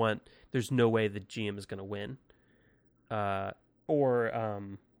whatever I want, there's no way the GM is going to win. You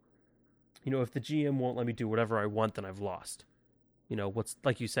know, if the GM won't let me do whatever I want, then I've lost. You know,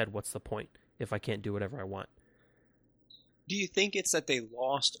 like you said, what's the point if I can't do whatever I want? Do you think it's that they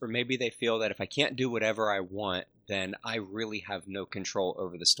lost, or maybe they feel that if I can't do whatever I want, then I really have no control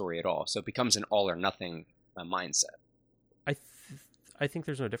over the story at all? So it becomes an all or nothing mindset. I think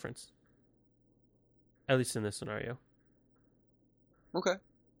there's no difference, at least in this scenario. Okay.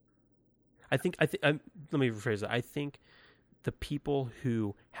 let me rephrase it. I think the people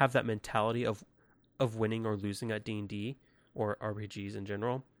who have that mentality of winning or losing at D&D or RPGs in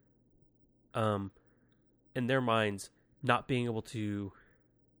general, in their minds, not being able to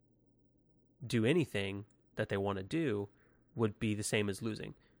do anything that they want to do would be the same as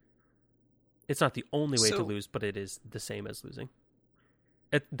losing. It's not the only way to lose, but it is the same as losing.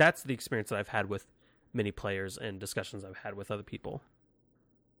 That's the experience that I've had with many players and discussions I've had with other people.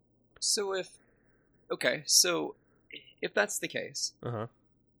 So if that's the case,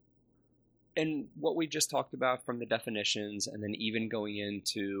 and what we just talked about from the definitions, and then even going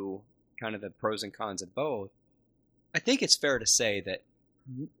into kind of the pros and cons of both, I think it's fair to say that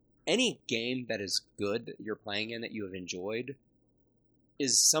any game that is good that you're playing in that you have enjoyed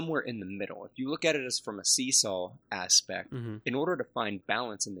is somewhere in the middle. If you look at it as from a seesaw aspect, in order to find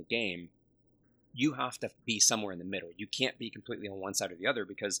balance in the game, you have to be somewhere in the middle. You can't be completely on one side or the other,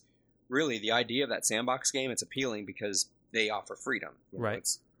 because really the idea of that sandbox game, it's appealing because they offer freedom. You know,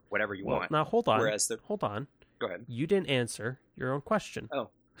 it's whatever you want. Now hold on. Go ahead. You didn't answer your own question. Oh.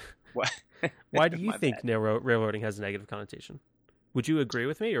 What? Why do you think railroading has a negative connotation? Would you agree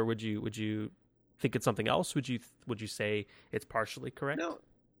with me, or would you think it's something else? Would you say it's partially correct? No,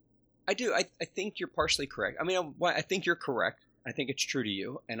 I do. I think you're partially correct. I mean, I think you're correct. I think it's true to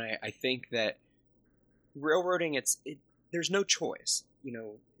you, and I think that railroading, there's no choice. You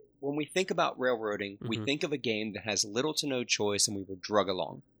know, when we think about railroading, we think of a game that has little to no choice, and we were drug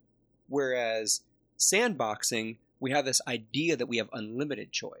along. Whereas sandboxing, we have this idea that we have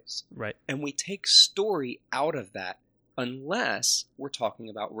unlimited choice, right? And we take story out of that, unless we're talking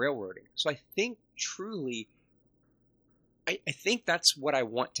about railroading. So I think truly, I think that's what I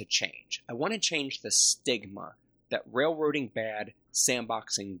want to change. I want to change the stigma that railroading bad,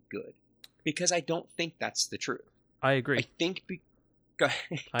 sandboxing good, because I don't think that's the truth. I agree. I think. Go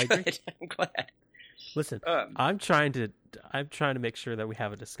ahead. I agree. I'm glad. Listen, I'm trying to make sure that we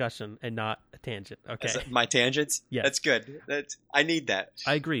have a discussion and not a tangent. Okay, my tangents. Yeah, that's good. I need that.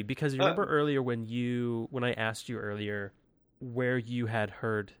 I agree, because you remember earlier when I asked you earlier where you had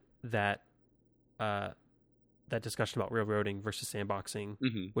heard that discussion about railroading versus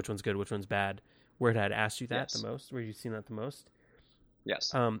sandboxing, which one's good, which one's bad, where it had asked you that the most, where you've seen that the most.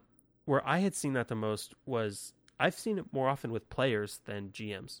 Yes. Where I had seen that the most was, I've seen it more often with players than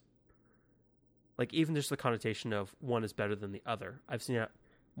GMs. Like, even just the connotation of one is better than the other, I've seen it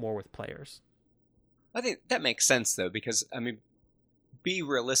more with players. I think that makes sense, though, because, I mean, be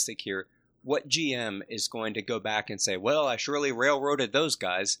realistic here. What GM is going to go back and say, well, I surely railroaded those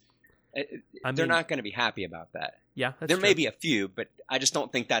guys? They're not going to be happy about that. Yeah, that's there true. may be a few, but I just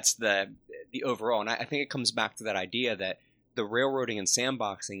don't think that's the overall. And I think it comes back to that idea that the railroading and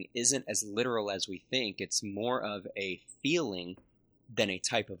sandboxing isn't as literal as we think. It's more of a feeling than a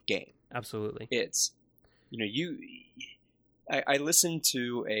type of game. Absolutely. It's, I listened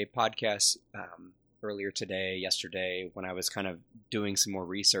to a podcast earlier yesterday, when I was kind of doing some more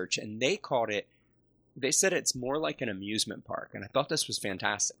research, and they said it's more like an amusement park. And I thought this was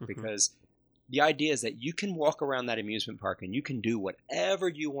fantastic, because the idea is that you can walk around that amusement park and you can do whatever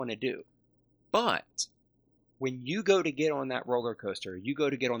you want to do. But when you go to get on that roller coaster, you go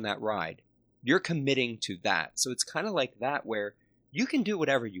to get on that ride, you're committing to that. So it's kind of like that where you can do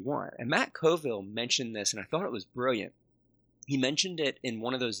whatever you want. And Matt Colville mentioned this, and I thought it was brilliant. He mentioned it in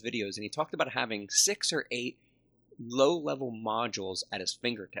one of those videos, and he talked about having 6 or 8 low-level modules at his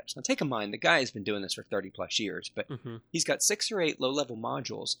fingertips. Now, take in mind, the guy has been doing this for 30-plus years, but he's got 6 or 8 low-level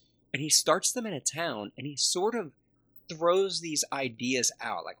modules, and he starts them in a town, and he sort of throws these ideas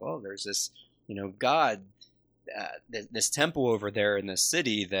out, like, oh, there's this, god, this temple over there in this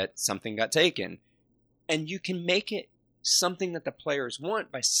city that something got taken. And you can make it something that the players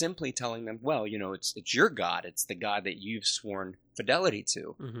want by simply telling them, well, it's your god. It's the god that you've sworn fidelity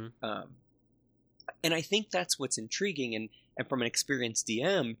to. And I think that's what's intriguing. And from an experienced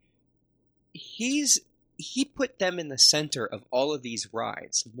DM, he put them in the center of all of these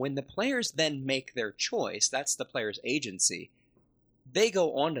rides. When the players then make their choice, that's the player's agency. They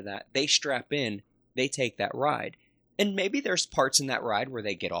go onto that, they strap in, they take that ride. And maybe there's parts in that ride where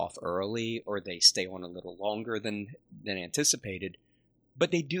they get off early or they stay on a little longer than anticipated.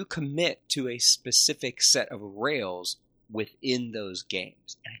 But they do commit to a specific set of rails within those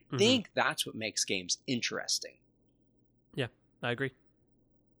games. And I think that's what makes games interesting. Yeah, I agree.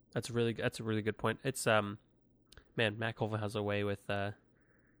 That's a really good point. It's man, Matt Colville has a way with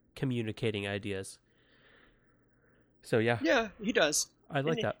communicating ideas. So yeah, he does. I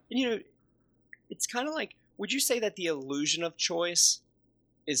like that. And, it's kind of like, would you say that the illusion of choice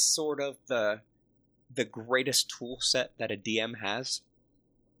is sort of the greatest tool set that a DM has?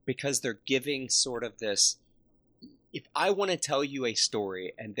 Because they're giving sort of this, if I want to tell you a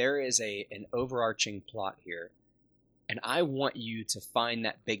story and there is an overarching plot here, and I want you to find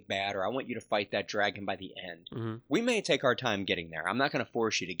that big bad, or I want you to fight that dragon by the end, we may take our time getting there. I'm not going to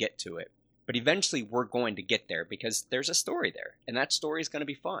force you to get to it. But eventually we're going to get there because there's a story there, and that story is going to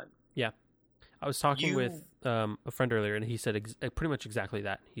be fun. Yeah. I was talking with a friend earlier, and he said pretty much exactly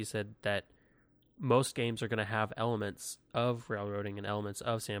that. He said that most games are going to have elements of railroading and elements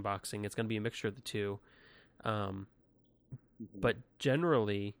of sandboxing. It's going to be a mixture of the two. But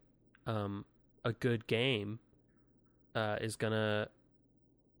generally, a good game is going to,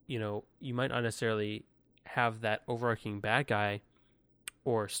 you might not necessarily have that overarching bad guy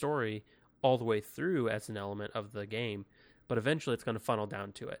or story all the way through as an element of the game, but eventually it's going to funnel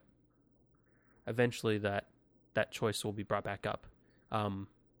down to it. Eventually that choice will be brought back up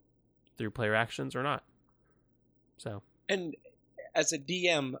through player actions or not. So, and as a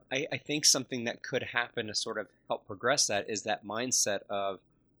DM, I think something that could happen to sort of help progress that is that mindset of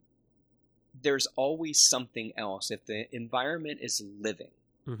there's always something else. If the environment is living,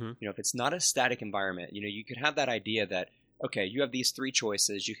 if it's not a static environment, you could have that idea that, okay, you have these 3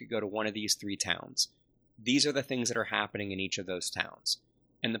 choices. You could go to one of these 3 towns. These are the things that are happening in each of those towns.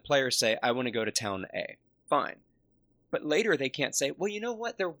 And the players say, I want to go to town A. Fine. But later they can't say, well, you know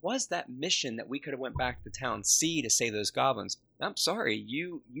what? There was that mission that we could have went back to town C to save those goblins. I'm sorry,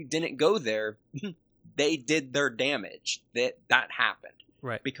 you didn't go there. They did their damage. That happened.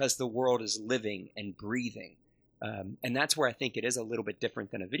 Right. Because the world is living and breathing. And that's where I think it is a little bit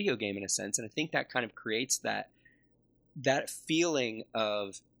different than a video game in a sense. And I think that kind of creates that feeling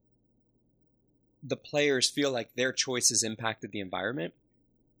of the players feel like their choices impacted the environment.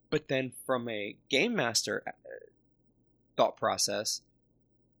 But then from a game master thought process,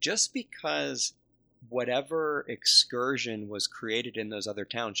 just because whatever excursion was created in those other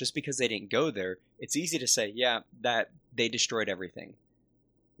towns, just because they didn't go there, it's easy to say, yeah, that they destroyed everything.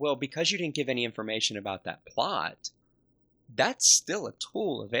 Well, because you didn't give any information about that plot, that's still a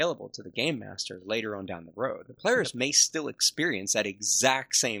tool available to the game master later on down the road. The players may still experience that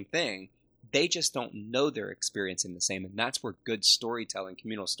exact same thing. They just don't know they're experiencing the same, and that's where good storytelling,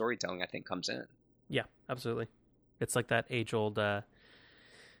 communal storytelling, I think, comes in. Yeah, absolutely. It's like that age-old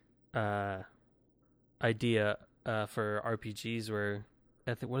idea for RPGs where,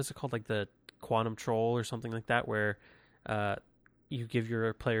 what is it called, like the Quantum Troll or something like that, where you give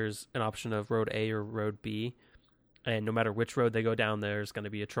your players an option of road A or road B, and no matter which road they go down, there's going to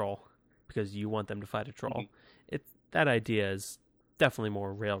be a troll because you want them to fight a troll. That idea is definitely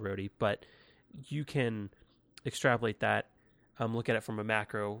more railroady, but you can extrapolate that, look at it from a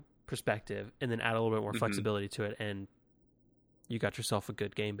macro perspective, and then add a little bit more flexibility to it, and you got yourself a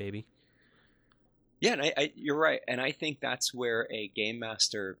good game, baby. Yeah, and you're right, and I think that's where a game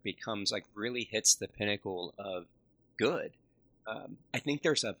master becomes, like, really hits the pinnacle of good. I think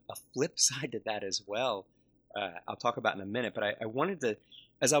there's a flip side to that as well. I'll talk about in a minute, but I wanted to,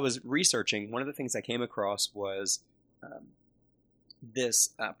 as I was researching, one of the things I came across was this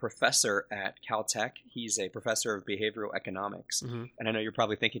professor at Caltech. He's a professor of behavioral economics. And I know you're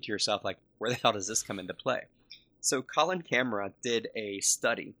probably thinking to yourself, like, where the hell does this come into play? So Colin Camera did a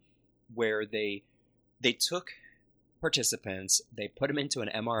study where they took participants, they put them into an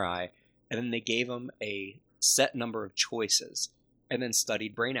MRI, and then they gave them a set number of choices, and then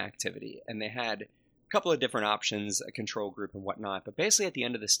studied brain activity. And they had a couple of different options, a control group and whatnot. But basically at the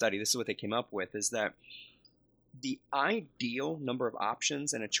end of the study, this is what they came up with, is that the ideal number of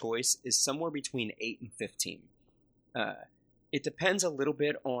options in a choice is somewhere between 8 and 15. It depends a little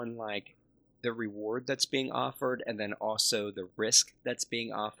bit on like the reward that's being offered, and then also the risk that's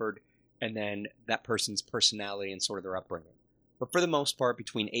being offered, and then that person's personality and sort of their upbringing. But for the most part,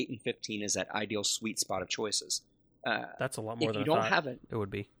 between 8 and 15 is that ideal sweet spot of choices. That's a lot more if than you I don't thought have it. It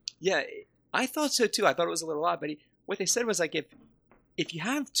would be. Yeah, I thought so too. I thought it was a little odd, but what they said was like if you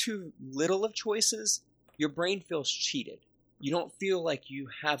have too little of choices, your brain feels cheated. You don't feel like you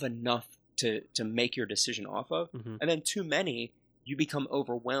have enough to make your decision off of. Mm-hmm. And then too many, you become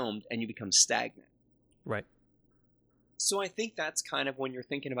overwhelmed and you become stagnant. Right. So I think that's kind of when you're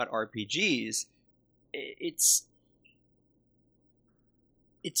thinking about RPGs, it's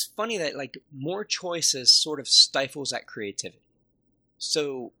funny that like more choices sort of stifles that creativity.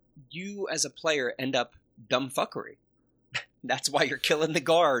 So you as a player end up dumb fuckery. That's why you're killing the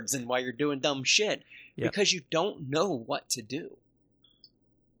guards and why you're doing dumb shit. Yep. Because you don't know what to do.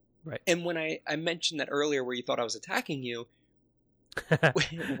 Right. And when I mentioned that earlier where you thought I was attacking you,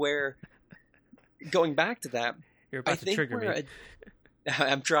 where going back to that, you're about to trigger me.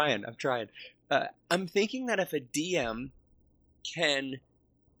 I'm trying. I'm thinking that if a DM can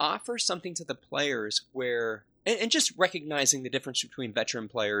offer something to the players where, and just recognizing the difference between veteran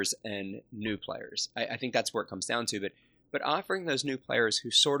players and new players, I think that's where it comes down to. But offering those new players who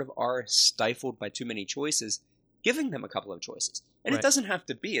sort of are stifled by too many choices, giving them a couple of choices. And It doesn't have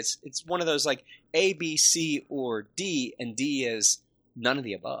to be. It's one of those like A, B, C, or D, and D is none of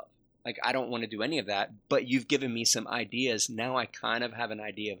the above. Like, I don't want to do any of that, but you've given me some ideas. Now I kind of have an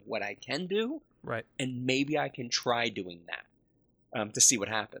idea of what I can do. Right. And maybe I can try doing that to see what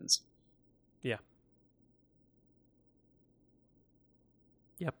happens. Yeah.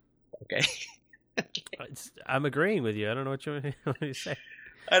 Yep. Okay. I'm agreeing with you. I don't know what you want to say.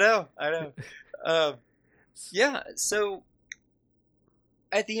 I know. Yeah, so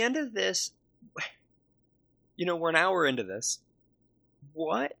at the end of this, we're an hour into this.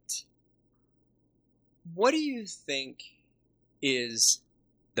 What do you think is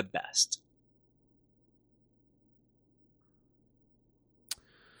the best?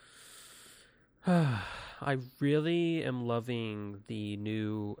 I really am loving the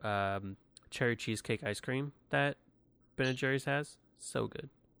new cherry cheesecake ice cream that Ben & Jerry's has. So good.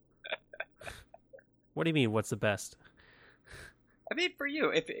 What do you mean? What's the best? I mean, for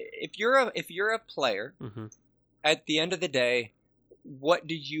you, if you're a player, mm-hmm. At the end of the day, what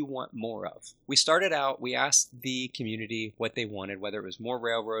do you want more of? We started out, we asked the community what they wanted, whether it was more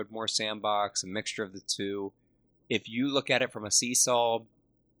railroad, more sandbox, a mixture of the two. If you look at it from a seesaw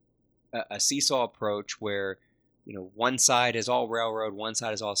approach where, one side is all railroad, one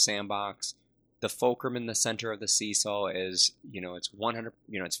side is all sandbox. The fulcrum in the center of the seesaw is, it's 100,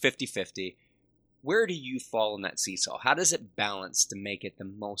 it's 50-50. Where do you fall in that seesaw? How does it balance to make it the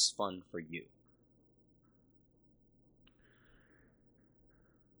most fun for you?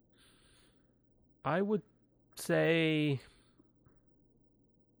 I would say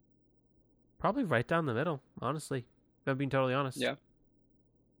probably right down the middle, honestly. If I'm being totally honest. Yeah.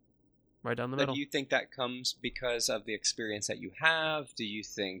 Right down the middle. Do you think that comes because of the experience that you have?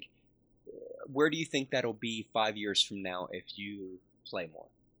 Where do you think that'll be 5 years from now if you play more?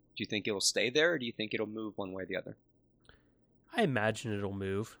 Do you think it'll stay there, or do you think it'll move one way or the other? I imagine it'll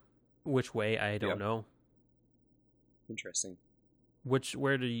move. Which way, I don't know. Interesting.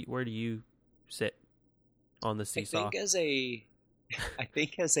 Where do you sit on the seesaw? I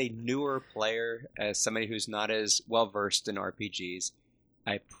think as a newer player, as somebody who's not as well versed in RPGs,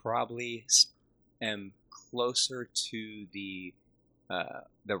 I probably am closer to the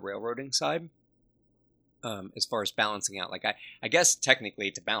railroading side. As far as balancing out, like I guess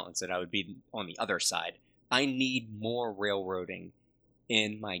technically to balance it, I would be on the other side. I need more railroading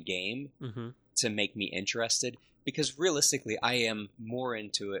in my game mm-hmm. to make me interested, because realistically, I am more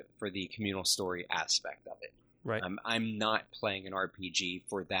into it for the communal story aspect of it. Right. I'm not playing an RPG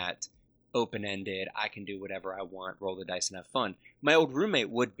for that open-ended, I can do whatever I want, roll the dice and have fun. My old roommate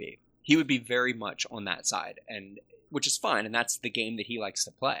would be. He would be very much on that side, and which is fine, and that's the game that he likes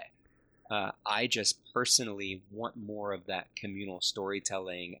to play. I just personally want more of that communal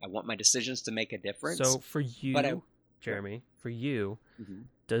storytelling. I want my decisions to make a difference. So for you, Jeremy, mm-hmm.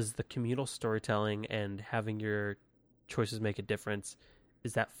 does the communal storytelling and having your choices make a difference,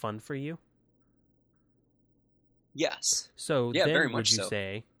 is that fun for you? Yes. So Yeah, then very would much you so.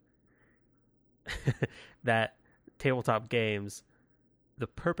 say that tabletop games, the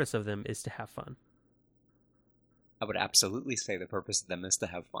purpose of them is to have fun? I would absolutely say the purpose of them is to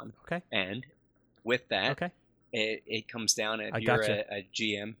have fun. Okay. And with that, Okay. it comes down if I you're gotcha. a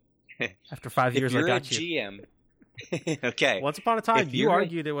GM. After 5 If years, I you're a got you. GM, okay. Once upon a time, If you you're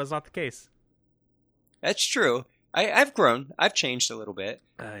argued it was not the case. That's true. I've grown. I've changed a little bit.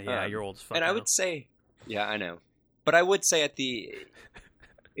 Yeah, you're old as fuck And I now. would say, yeah, I know. But I would say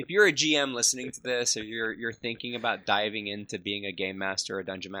if you're a GM listening to this, or you're thinking about diving into being a game master or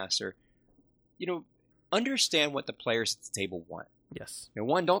dungeon master, understand what the players at the table want. Yes.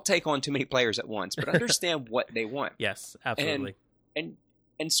 One, don't take on too many players at once, but understand what they want. Yes, absolutely.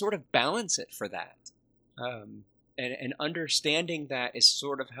 And sort of balance it for that. And understanding that is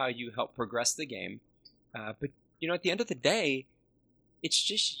sort of how you help progress the game. But at the end of the day, it's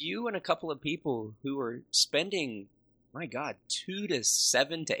just you and a couple of people who are spending, my God, 2 to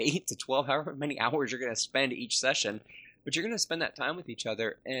 7 to 8 to 12, however many hours you're going to spend each session. But you're going to spend that time with each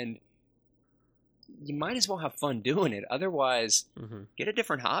other, and you might as well have fun doing it. Otherwise, get a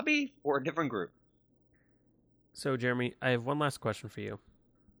different hobby or a different group. So, Jeremy, I have one last question for you.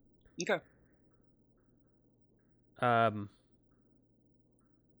 Okay.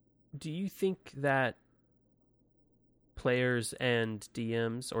 Do you think that players and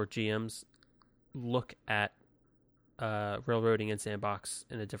DMs or GMs look at railroading and sandbox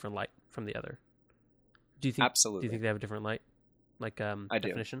in a different light from the other? Do you think? Absolutely. Do you think they have a different light, like I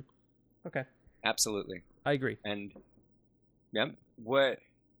definition? Do. Okay. Absolutely. I agree. And I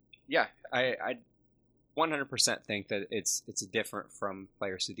 100% think that it's different from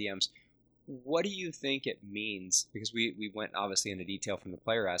players to DMs. What do you think it means? Because we went obviously into detail from the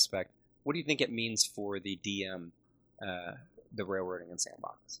player aspect. What do you think it means for the DM, the railroading and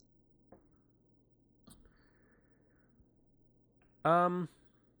sandbox? Hold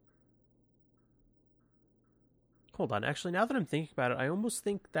on. Actually, now that I'm thinking about it, I almost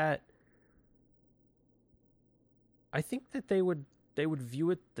think that they would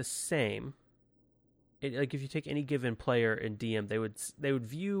view it the same. Like if you take any given player in DM, they would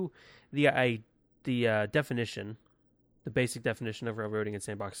view the definition, the basic definition of railroading and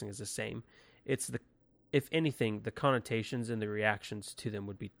sandboxing is the same. It's if anything, the connotations and the reactions to them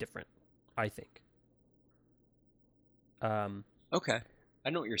would be different, I think. Okay. I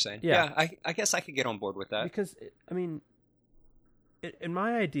know what you're saying. Yeah. I guess I could get on board with that. Because, I mean, in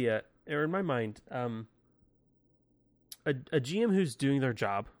my idea, or in my mind, a GM who's doing their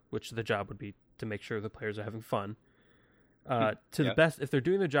job, which the job would be to make sure the players are having fun, the best, if they're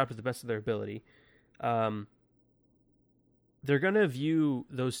doing their job to the best of their ability, they're going to view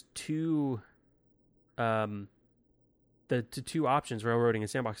those two, the two options, railroading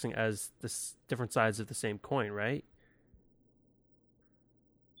and sandboxing, as the different sides of the same coin, right?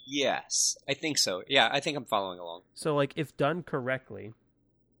 Yes, I think so. Yeah, I think I'm following along. So, like, if done correctly,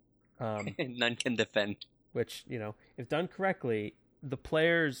 none can defend. Which, if done correctly, the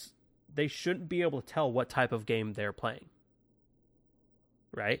players, they shouldn't be able to tell what type of game they're playing.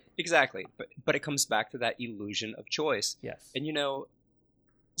 Right? Exactly. But it comes back to that illusion of choice. Yes. And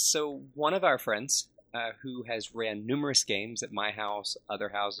so one of our friends who has ran numerous games at my house, other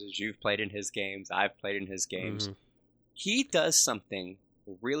houses, you've played in his games, I've played in his games. He does something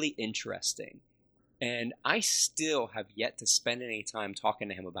really interesting. And I still have yet to spend any time talking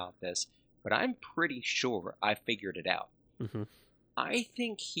to him about this, but I'm pretty sure I figured it out. I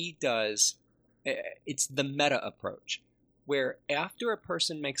think he does, it's the meta approach, where after a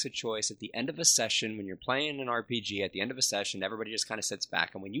person makes a choice at the end of a session, when you're playing an RPG, at the end of a session, everybody just kind of sits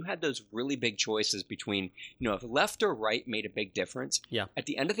back. And when you had those really big choices between, if left or right made a big difference, at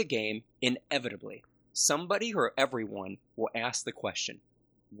the end of the game, inevitably, somebody or everyone will ask the question,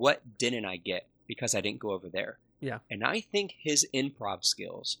 what didn't I get because I didn't go over there? Yeah. And I think his improv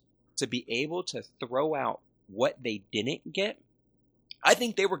skills to be able to throw out what they didn't get, I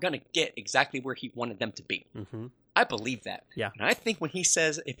think they were going to get exactly where he wanted them to be. I believe that. Yeah. And I think if he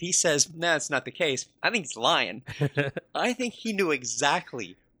says, nah, it's not the case, I think he's lying. I think he knew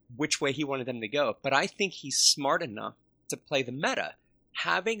exactly which way he wanted them to go. But I think he's smart enough to play the meta.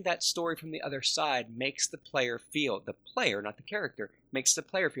 Having that story from the other side makes the player, not the character, makes the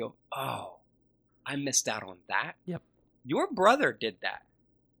player feel, oh, I missed out on that. Yep. Your brother did that.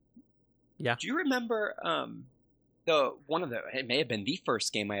 Yeah. Do you remember it may have been the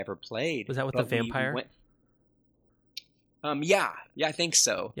first game I ever played. Was that with the vampire? Yeah, I think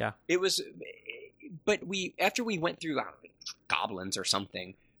so. Yeah. It was, but after we went through goblins or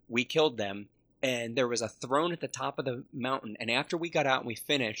something, we killed them, and there was a throne at the top of the mountain, and after we got out and we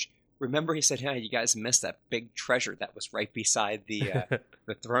finished, remember he said, "Yeah, you guys missed that big treasure that was right beside the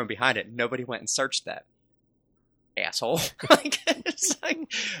the throne behind it. Nobody went and searched that." Asshole. Like, it's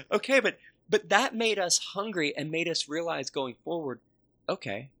like, okay, but that made us hungry and made us realize going forward,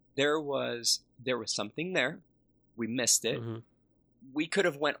 okay, there was something there. We missed it. Mm-hmm. We could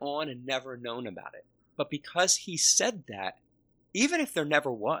have went on and never known about it. But because he said that, even if there never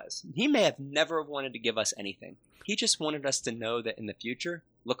was, he may have never wanted to give us anything. He just wanted us to know that in the future,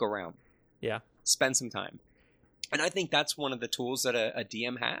 look around. Yeah. Spend some time. And I think that's one of the tools that a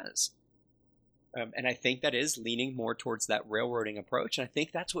DM has. And I think that is leaning more towards that railroading approach. And I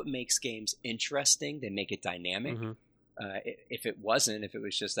think that's what makes games interesting. They make it dynamic. Mm-hmm. If it was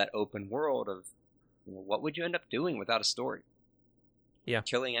just that open world of, what would you end up doing without a story? Yeah.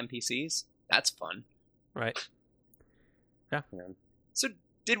 Killing NPCs? That's fun. Right. Yeah. So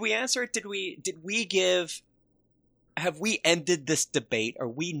did we answer it? Did we give... Have we ended this debate? Are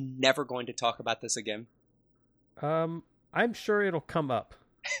we never going to talk about this again? I'm sure it'll come up.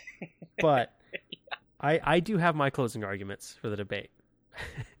 But... I do have my closing arguments for the debate.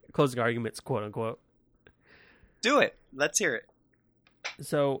 Closing arguments, quote unquote. Do it. Let's hear it.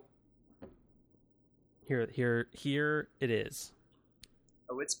 So here it is.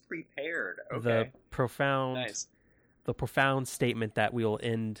 Oh, it's prepared. Okay. The profound statement that we will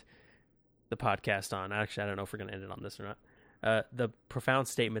end the podcast on. Actually, I don't know if we're going to end it on this or not. The profound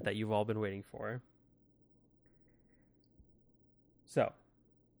statement that you've all been waiting for. So,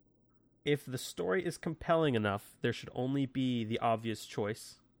 if the story is compelling enough, there should only be the obvious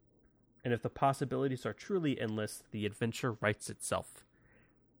choice. And if the possibilities are truly endless, the adventure writes itself.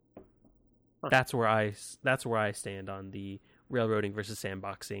 Huh. That's where I stand on the railroading versus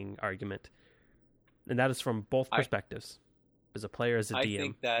sandboxing argument. And that is from both perspectives. As a player, as a DM. I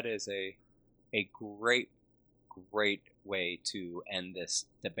think that is a great way to end this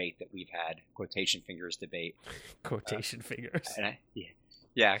debate that we've had. Quotation fingers debate. Quotation fingers.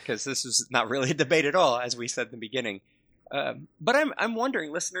 Yeah, because this is not really a debate at all, as we said in the beginning. But I'm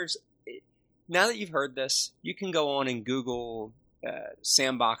wondering, listeners, now that you've heard this, you can go on and Google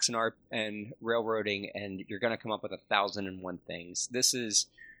sandbox and railroading, and you're going to come up with 1,001 things. This is,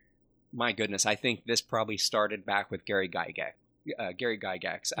 my goodness, I think this probably started back with Gary Gygax.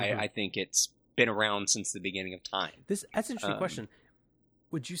 Mm-hmm. I think it's been around since the beginning of time. That's an interesting question.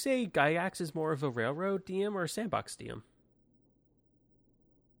 Would you say Gygax is more of a railroad DM or a sandbox DM?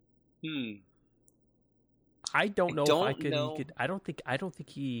 I don't know if I could. He could. I don't think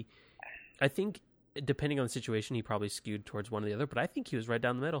he. I think depending on the situation, he probably skewed towards one or the other. But I think he was right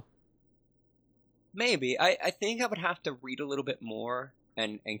down the middle. Maybe. I think I would have to read a little bit more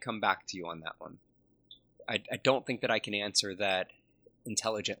and come back to you on that one. I don't think that I can answer that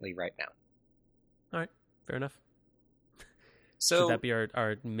intelligently right now. All right, fair enough. So should that be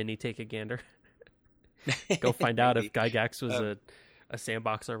our mini take a gander? Go find out if Gygax was a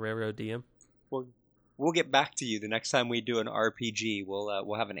sandbox or railroad DM. We'll get back to you the next time we do an RPG.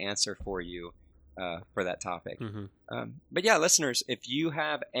 We'll have an answer for you for that topic. Mm-hmm. But yeah, listeners, if you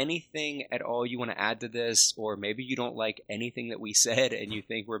have anything at all you want to add to this, or maybe you don't like anything that we said and you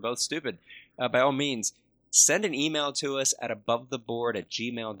think we're both stupid, by all means, send an email to us at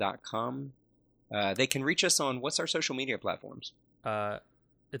abovetheboard@gmail.com. They can reach us on, what's our social media platforms?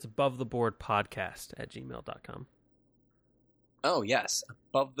 It's abovetheboardpodcast@gmail.com. Oh, yes.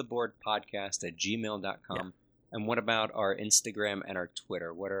 abovetheboardpodcast@gmail.com. Yeah. And what about our Instagram and our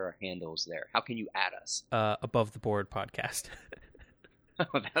Twitter? What are our handles there? How can you add us? Above the Board Podcast.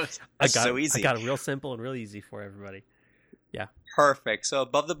 Oh, that's so easy. I got it real simple and real easy for everybody. Yeah. Perfect. So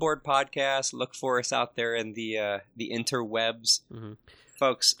Above the Board Podcast, look for us out there in the interwebs. Mm-hmm.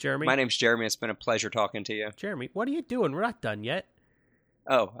 Folks, Jeremy? My name's Jeremy. It's been a pleasure talking to you. Jeremy, what are you doing? We're not done yet.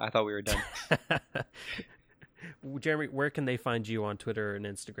 Oh, I thought we were done. Jeremy, where can they find you on Twitter and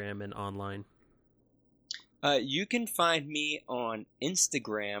Instagram and online? You can find me on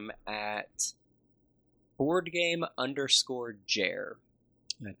Instagram at boardgame_Jer.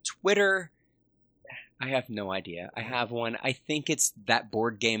 Twitter, I have no idea. I have one. I think it's that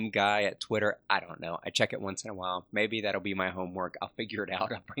board game guy at Twitter. I don't know. I check it once in a while. Maybe that'll be my homework. I'll figure it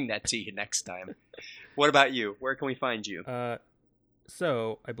out. I'll bring that to you next time. What about you? Where can we find you?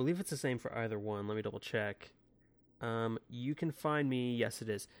 So I believe it's the same for either one. Let me double check. You can find me, yes it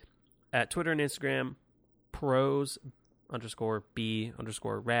is, at Twitter and Instagram, pros_b_rad.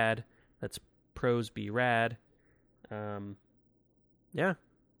 That's prosbrad. Yeah.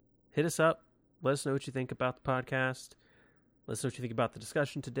 Hit us up. Let us know what you think about the podcast. Let us know what you think about the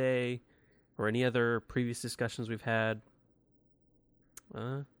discussion today or any other previous discussions we've had.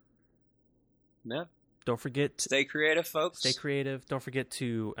 Yeah. Don't forget. Stay creative, folks. Stay creative. Don't forget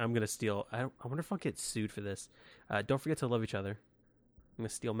to. I'm gonna steal. I wonder if I'll get sued for this. Don't forget to love each other. I'm gonna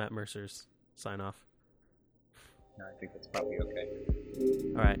steal Matt Mercer's sign off. No, I think that's probably okay.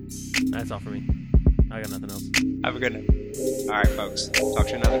 All right, that's all for me. I got nothing else. Have a good night. All right, folks. Talk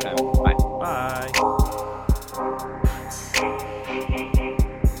to you another time. Bye. Bye.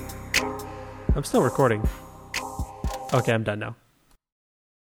 I'm still recording. Okay, I'm done now.